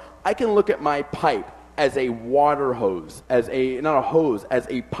are. I can look at my pipe as a water hose, as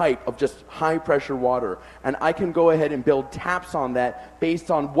a pipe of just high pressure water. And I can go ahead and build taps on that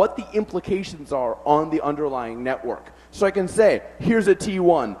based on what the implications are on the underlying network. So I can say, here's a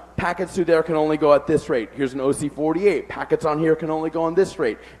T1, packets through there can only go at this rate. Here's an OC48, packets on here can only go on this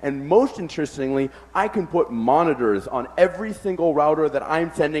rate. And most interestingly, I can put monitors on every single router that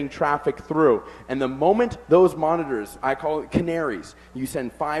I'm sending traffic through. And the moment those monitors, I call it canaries, you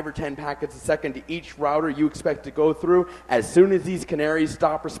send 5 or 10 packets a second to each router you expect to go through, as soon as these canaries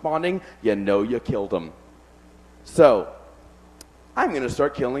stop responding, you know you killed them. So, I'm going to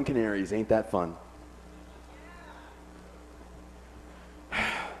start killing canaries. Ain't that fun?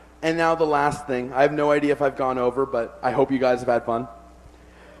 And now the last thing. I have no idea if I've gone over, but I hope you guys have had fun.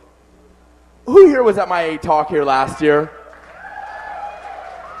 Who here was at my talk here last year?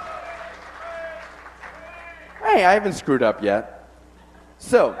 Hey, I haven't screwed up yet.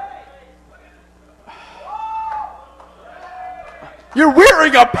 So, you're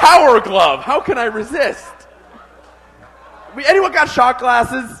wearing a power glove. How can I resist? Anyone got shot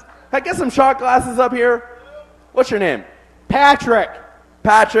glasses? Can I get some shot glasses up here? What's your name? Patrick.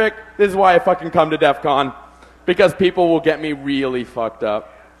 Patrick, this is why I fucking come to DEF CON. Because people will get me really fucked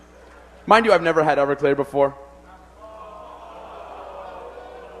up. Mind you, I've never had Everclear before.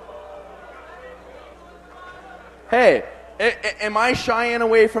 Hey, am I shying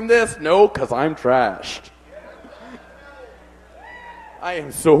away from this? No, because I'm trashed. I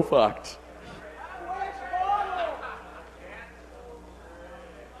am so fucked.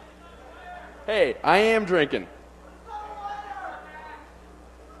 Hey, I am drinking.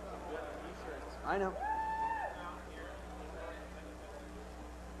 I know.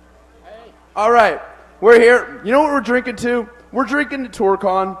 All right, we're here. You know what we're drinking to? We're drinking to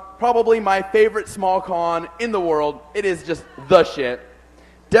TourCon, probably my favorite small con in the world. It is just the shit.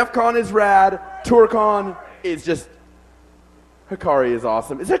 DEF CON is rad. TourCon is just... Hikari is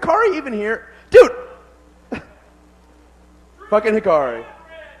awesome. Is Hikari even here? Dude! Fucking Hikari.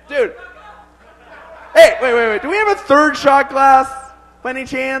 Dude. Hey, wait. Do we have a third shot glass by any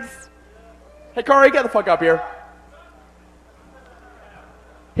chance? Hikari, get the fuck up here.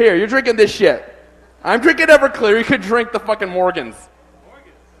 Here, you're drinking this shit. I'm drinking Everclear. You could drink the fucking Morgans.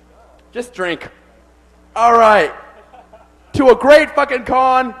 Just drink. All right. To a great fucking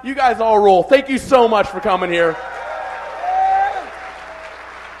con. You guys all rule. Thank you so much for coming here.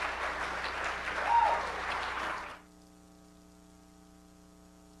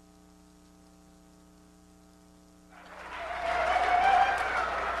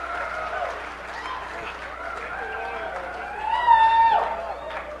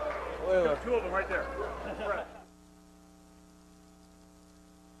 Two of them right there.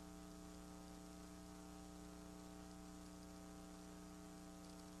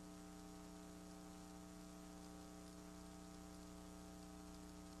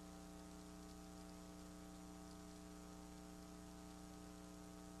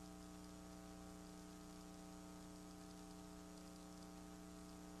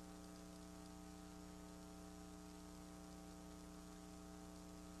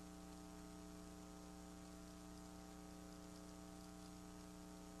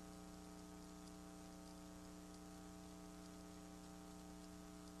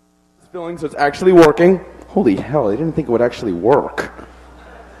 Filling, so it's actually working. Holy hell, I didn't think it would actually work.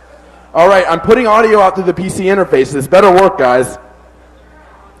 All right, I'm putting audio out through the PC interface. This better work, guys.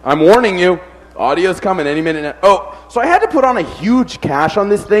 I'm warning you. Audio's coming any minute now. Oh, so I had to put on a huge cache on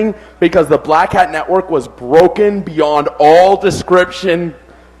this thing because the Black Hat network was broken beyond all description.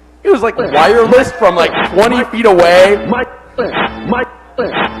 It was like wireless from like 20 feet away.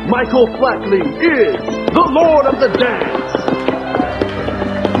 Michael Flatley is the Lord of the Dance.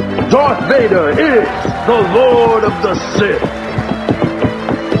 Darth Vader is the Lord of the Sith.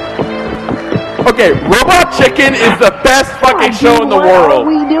 Okay, Robot Chicken is the best fucking show in the world.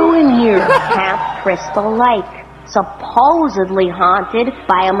 What are we doing here? Half Crystal Lake, supposedly haunted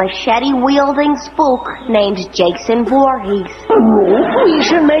by a machete-wielding spook named Jason Voorhees. We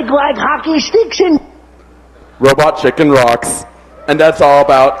should make like hockey sticks and... Robot Chicken rocks. And that's all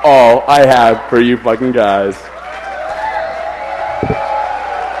about all I have for you fucking guys.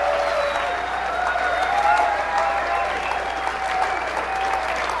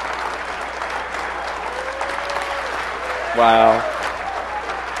 Wow.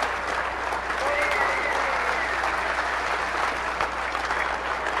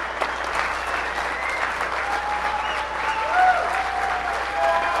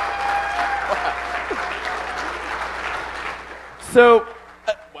 So,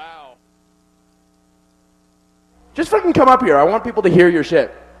 wow. Just fucking come up here. I want people to hear your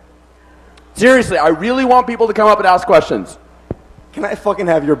shit. Seriously, I really want people to come up and ask questions. Can I fucking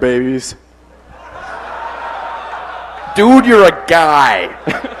have your babies? Dude, you're a guy.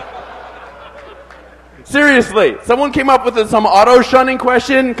 Seriously, someone came up with some auto-shunning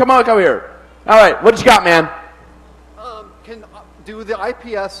question. Come on, come here. All right, what you got, man? Do the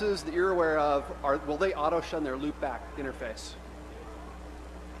IPSs that you're aware of, will they auto-shun their loopback interface?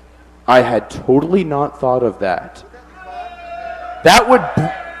 I had totally not thought of that. That would...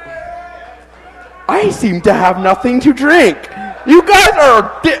 I seem to have nothing to drink. You guys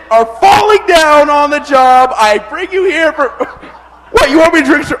are falling down on the job. I bring you here for... What, you want me to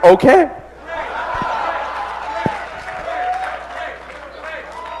drink? Okay.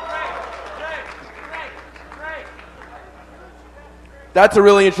 That's a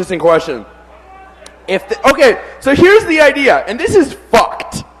really interesting question. Okay, so here's the idea, and this is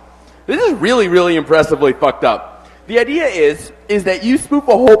fucked. This is really, really impressively fucked up. The idea is that you spoof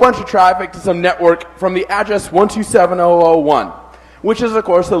a whole bunch of traffic to some network from the address 127.0.0.1, which is, of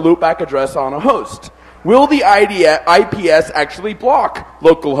course, the loopback address on a host. Will the IPS actually block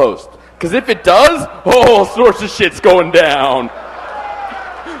localhost? Because if it does, all sorts of shit's going down.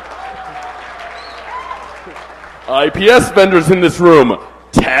 IPS vendors in this room,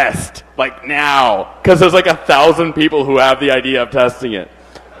 test, like now, because there's like 1,000 people who have the idea of testing it.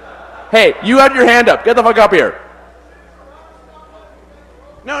 Hey, you had your hand up. Get the fuck up here.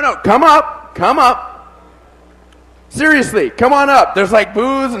 No, come up. Seriously, come on up. There's like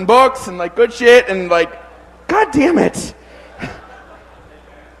booze and books and like good shit and like, god damn it.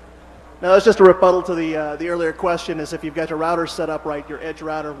 Now, that's just a rebuttal to the earlier question, is if you've got your router set up right, your edge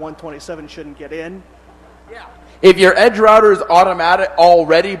router 127 shouldn't get in. Yeah. If your edge router is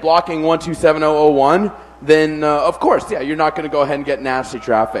already blocking 127.0.0.1, then of course, yeah, you're not going to go ahead and get nasty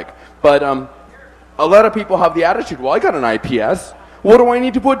traffic. But a lot of people have the attitude, well, I got an IPS. What do I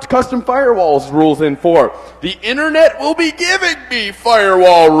need to put custom firewalls rules in for? The internet will be giving me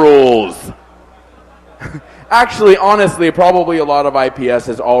firewall rules. Actually, honestly, probably a lot of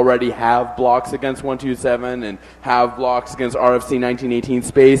IPSs already have blocks against 127 and have blocks against RFC 1918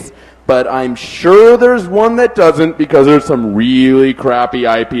 space. But I'm sure there's one that doesn't because there's some really crappy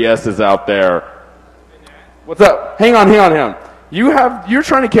IPSs out there. What's up? Hang on. You're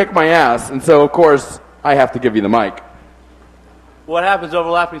trying to kick my ass, and so of course I have to give you the mic. What happens to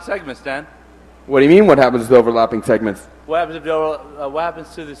overlapping segments, Dan? What do you mean? What happens to overlapping segments? What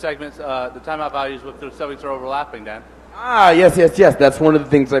happens to the segments? The timeout values if the segments are overlapping, Dan? Yes. That's one of the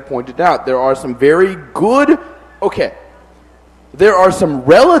things I pointed out. There are some very good. Okay. There are some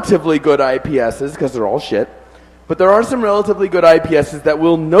relatively good IPSs, because they're all shit, but there are some relatively good IPSs that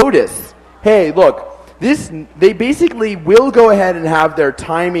will notice, hey, look, they basically will go ahead and have their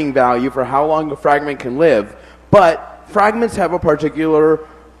timing value for how long a fragment can live, but fragments have a particular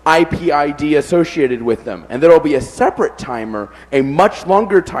IP ID associated with them, and there will be a separate timer, a much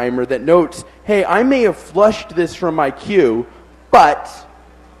longer timer that notes, hey, I may have flushed this from my queue, but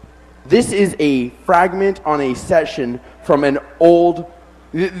this is a fragment on a session from an old.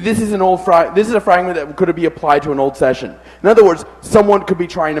 This is a fragment that could be applied to an old session. In other words, someone could be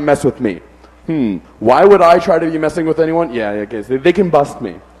trying to mess with me. Why would I try to be messing with anyone? Yeah, okay, so they can bust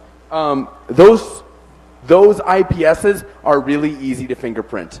me. Those IPSs are really easy to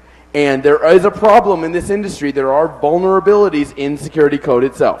fingerprint, and there is a problem in this industry. There are vulnerabilities in security code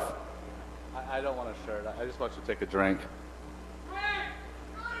itself. I don't want a shirt. I just want you to take a drink.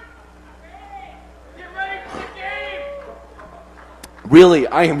 Really,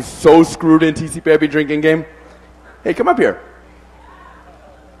 I am so screwed in TCP/IP drinking game. Hey, come up here.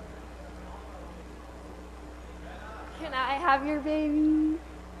 Can I have your baby?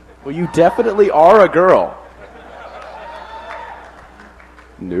 Well, you definitely are a girl.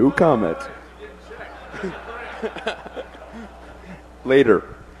 No comment. Later.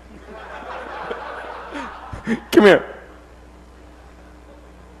 Come here.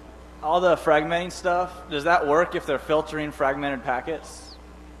 All the fragmenting stuff, does that work if they're filtering fragmented packets?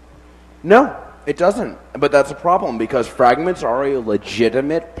 No, it doesn't. But that's a problem because fragments are a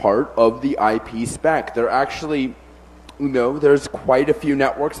legitimate part of the IP spec. They're actually, there's quite a few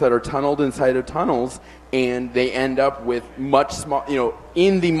networks that are tunneled inside of tunnels, and they end up with much small,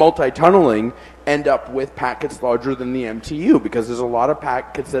 in the multi-tunneling, end up with packets larger than the MTU because there's a lot of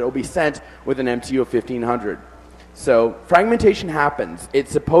packets that will be sent with an MTU of 1500. So fragmentation happens.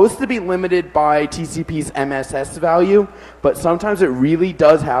 It's supposed to be limited by TCP's MSS value, but sometimes it really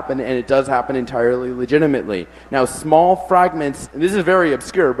does happen, and it does happen entirely legitimately. Now, small fragments, and this is very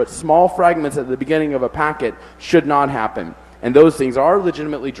obscure, but small fragments at the beginning of a packet should not happen. And those things are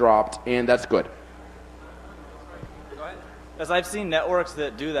legitimately dropped, and that's good. As I've seen networks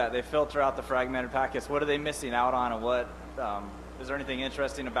that do that, they filter out the fragmented packets. What are they missing out on, and what is there anything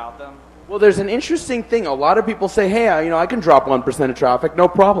interesting about them? Well, there's an interesting thing. A lot of people say, hey, I can drop 1% of traffic, no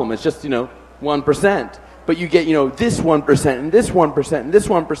problem. It's just, 1%. But you get, this 1% and this 1% and this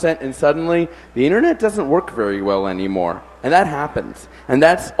 1%, and suddenly the internet doesn't work very well anymore. And that happens. And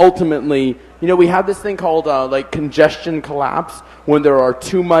that's ultimately, we have this thing called congestion collapse, when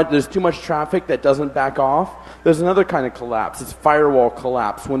there's too much traffic that doesn't back off. There's another kind of collapse. It's firewall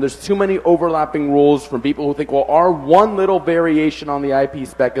collapse, when there's too many overlapping rules from people who think, well, our one little variation on the IP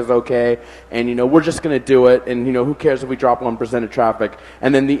spec is okay, and we're just going to do it, and who cares if we drop 1% of traffic,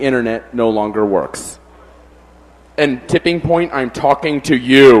 and then the internet no longer works. And tipping point, I'm talking to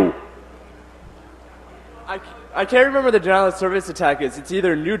you. I can't remember the denial of service attack is. It's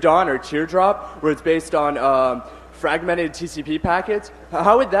either New Dawn or Teardrop, where it's based on fragmented TCP packets.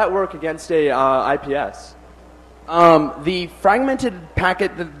 How would that work against a IPS? The fragmented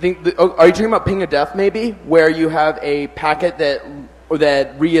packet, are you talking about ping of death maybe? Where you have a packet that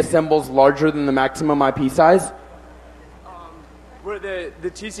reassembles larger than the maximum IP size? Where the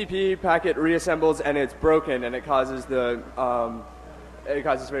TCP packet reassembles and it's broken and it causes various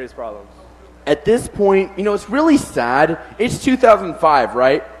problems. At this point, it's really sad. It's 2005,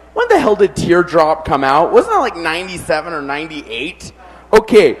 right? When the hell did Teardrop come out? Wasn't it like 97 or 98?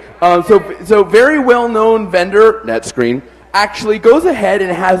 Okay, so very well-known vendor, NetScreen, actually goes ahead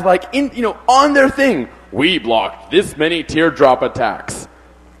and has on their thing, we blocked this many Teardrop attacks.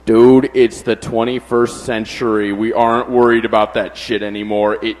 Dude, it's the 21st century. We aren't worried about that shit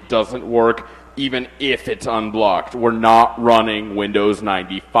anymore. It doesn't work even if it's unblocked. We're not running Windows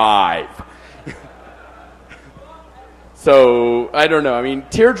 95. So, I don't know.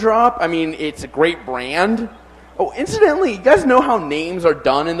 Teardrop, it's a great brand. Oh, incidentally, you guys know how names are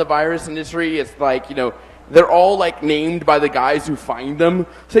done in the virus industry? It's they're all named by the guys who find them.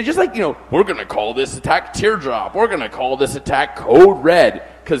 So they just we're going to call this attack Teardrop. We're going to call this attack Code Red.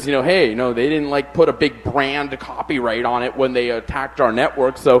 Because, they didn't put a big brand copyright on it when they attacked our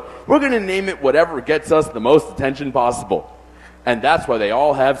network. So we're going to name it whatever gets us the most attention possible. And that's why they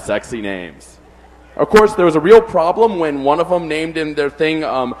all have sexy names. Of course, there was a real problem when one of them named in their thing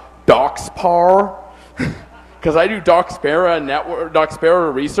Doxpar. Because I do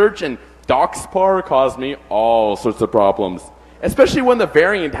Doxpera research, and Doxpar caused me all sorts of problems. Especially when the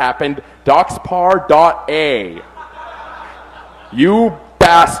variant happened, Doxpar.a. You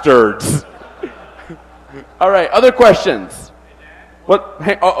bastards. All right, other questions? What?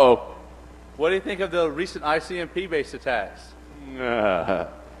 Hey, uh-oh. What do you think of the recent ICMP-based attacks?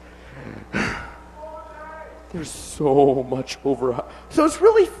 There's so much over. So it's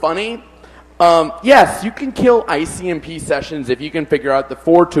really funny. Yes, you can kill ICMP sessions if you can figure out the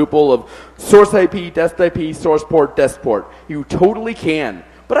 4-tuple of source IP, dest IP, source port, dest port. You totally can.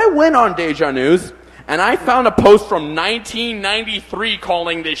 But I went on Deja News, and I found a post from 1993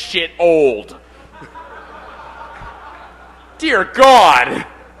 calling this shit old. Dear God.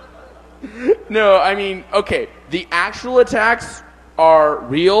 No, okay, the actual attacks are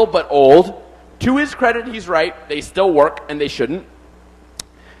real but old. To his credit, he's right. They still work, and they shouldn't.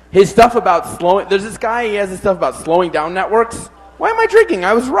 His stuff about slowing... There's this guy, he has this stuff about slowing down networks. Why am I drinking?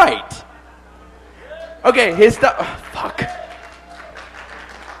 I was right. Okay, his stuff... Oh, fuck.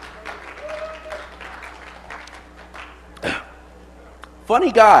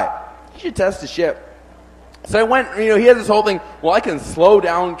 Funny guy. He should test his shit. So I went, he has this whole thing, well, I can slow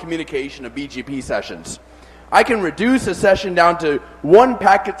down communication of BGP sessions. I can reduce a session down to 1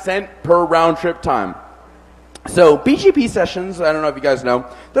 packet sent per round trip time. So BGP sessions, I don't know if you guys know,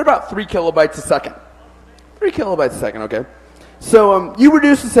 they're about 3 kilobytes a second. 3 kilobytes a second, okay. So you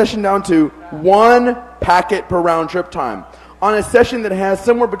reduce the session down to 1 packet per round trip time on a session that has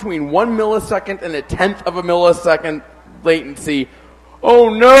somewhere between 1 millisecond and 1/10 of a millisecond latency. Oh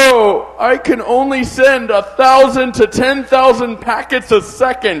no, I can only send 1,000 to 10,000 packets a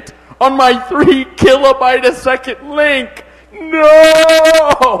second on my 3 kilobyte a second link.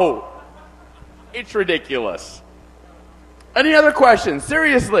 No! It's ridiculous. Any other questions?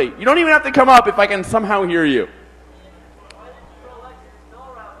 Seriously, you don't even have to come up if I can somehow hear you.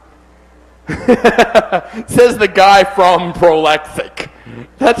 Says the guy from Prolexic.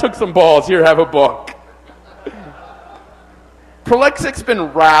 That took some balls. Here, have a book. Prolexic's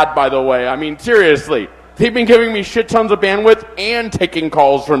been rad, by the way. Seriously. They've been giving me shit tons of bandwidth and taking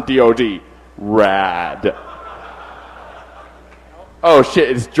calls from DOD. Rad. Oh shit,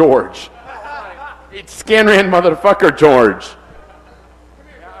 it's George. It's Scanran motherfucker George. I'm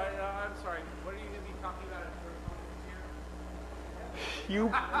sorry. What are you going to be talking about? You...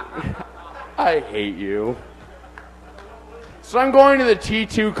 I hate you. So I'm going to the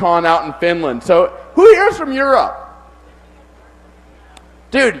T2 con out in Finland. So who here's from Europe?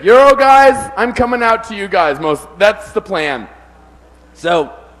 Dude, Euro guys, I'm coming out to you guys. That's the plan.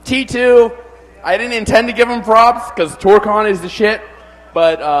 So T2, I didn't intend to give them props because TourCon is the shit.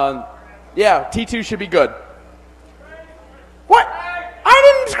 But yeah, T2 should be good. What?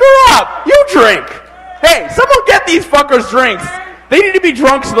 I didn't screw up. You drink. Hey, someone get these fuckers drinks. They need to be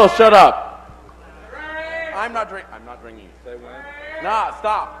drunk so they'll shut up. I'm not drinking. Say when? Nah,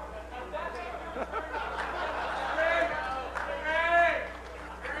 stop.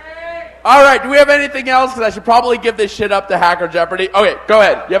 All right, do we have anything else? Because I should probably give this shit up to Hacker Jeopardy. Okay, go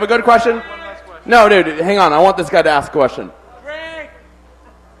ahead. You have a good question? One last question. No, dude, hang on. I want this guy to ask a question.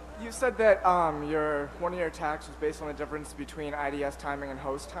 You said that one of your attacks was based on the difference between IDS timing and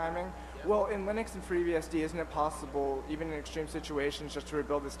host timing. Well, in Linux and FreeBSD, isn't it possible, even in extreme situations, just to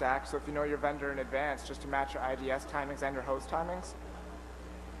rebuild the stack? So if you know your vendor in advance, just to match your IDS timings and your host timings?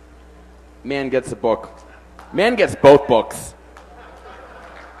 Man gets a book. Man gets both books.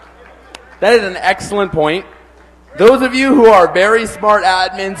 That is an excellent point. Those of you who are very smart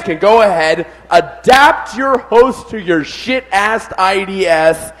admins can go ahead, adapt your host to your shit-assed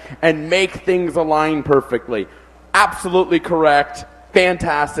IDS, and make things align perfectly. Absolutely correct.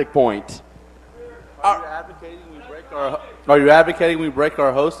 Fantastic point. Are you advocating we break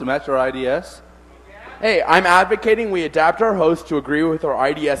our host to match our IDS? Hey, I'm advocating we adapt our host to agree with our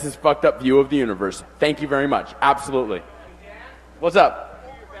IDS's fucked up view of the universe. Thank you very much. Absolutely. What's up?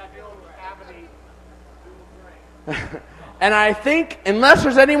 And I think, unless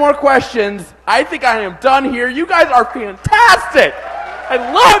there's any more questions, I think I am done here. You guys are fantastic. I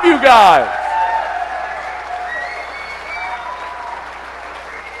love you guys.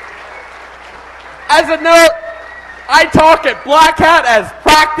 As a note, I talk at Black Hat as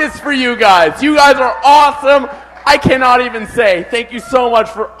practice for you guys. You guys are awesome. I cannot even say thank you so much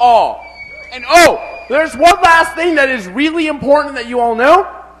for all. And there's one last thing that is really important that you all know.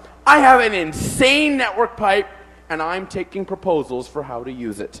 I have an insane network pipe, and I'm taking proposals for how to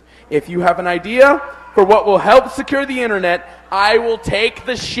use it. If you have an idea for what will help secure the internet, I will take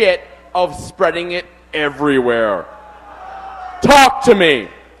the shit of spreading it everywhere. Talk to me.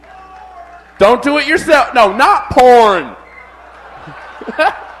 Don't do it yourself. No, not porn.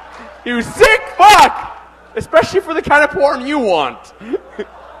 You sick fuck. Especially for the kind of porn you want.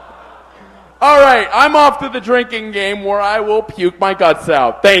 All right, I'm off to the drinking game where I will puke my guts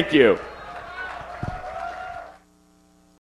out. Thank you.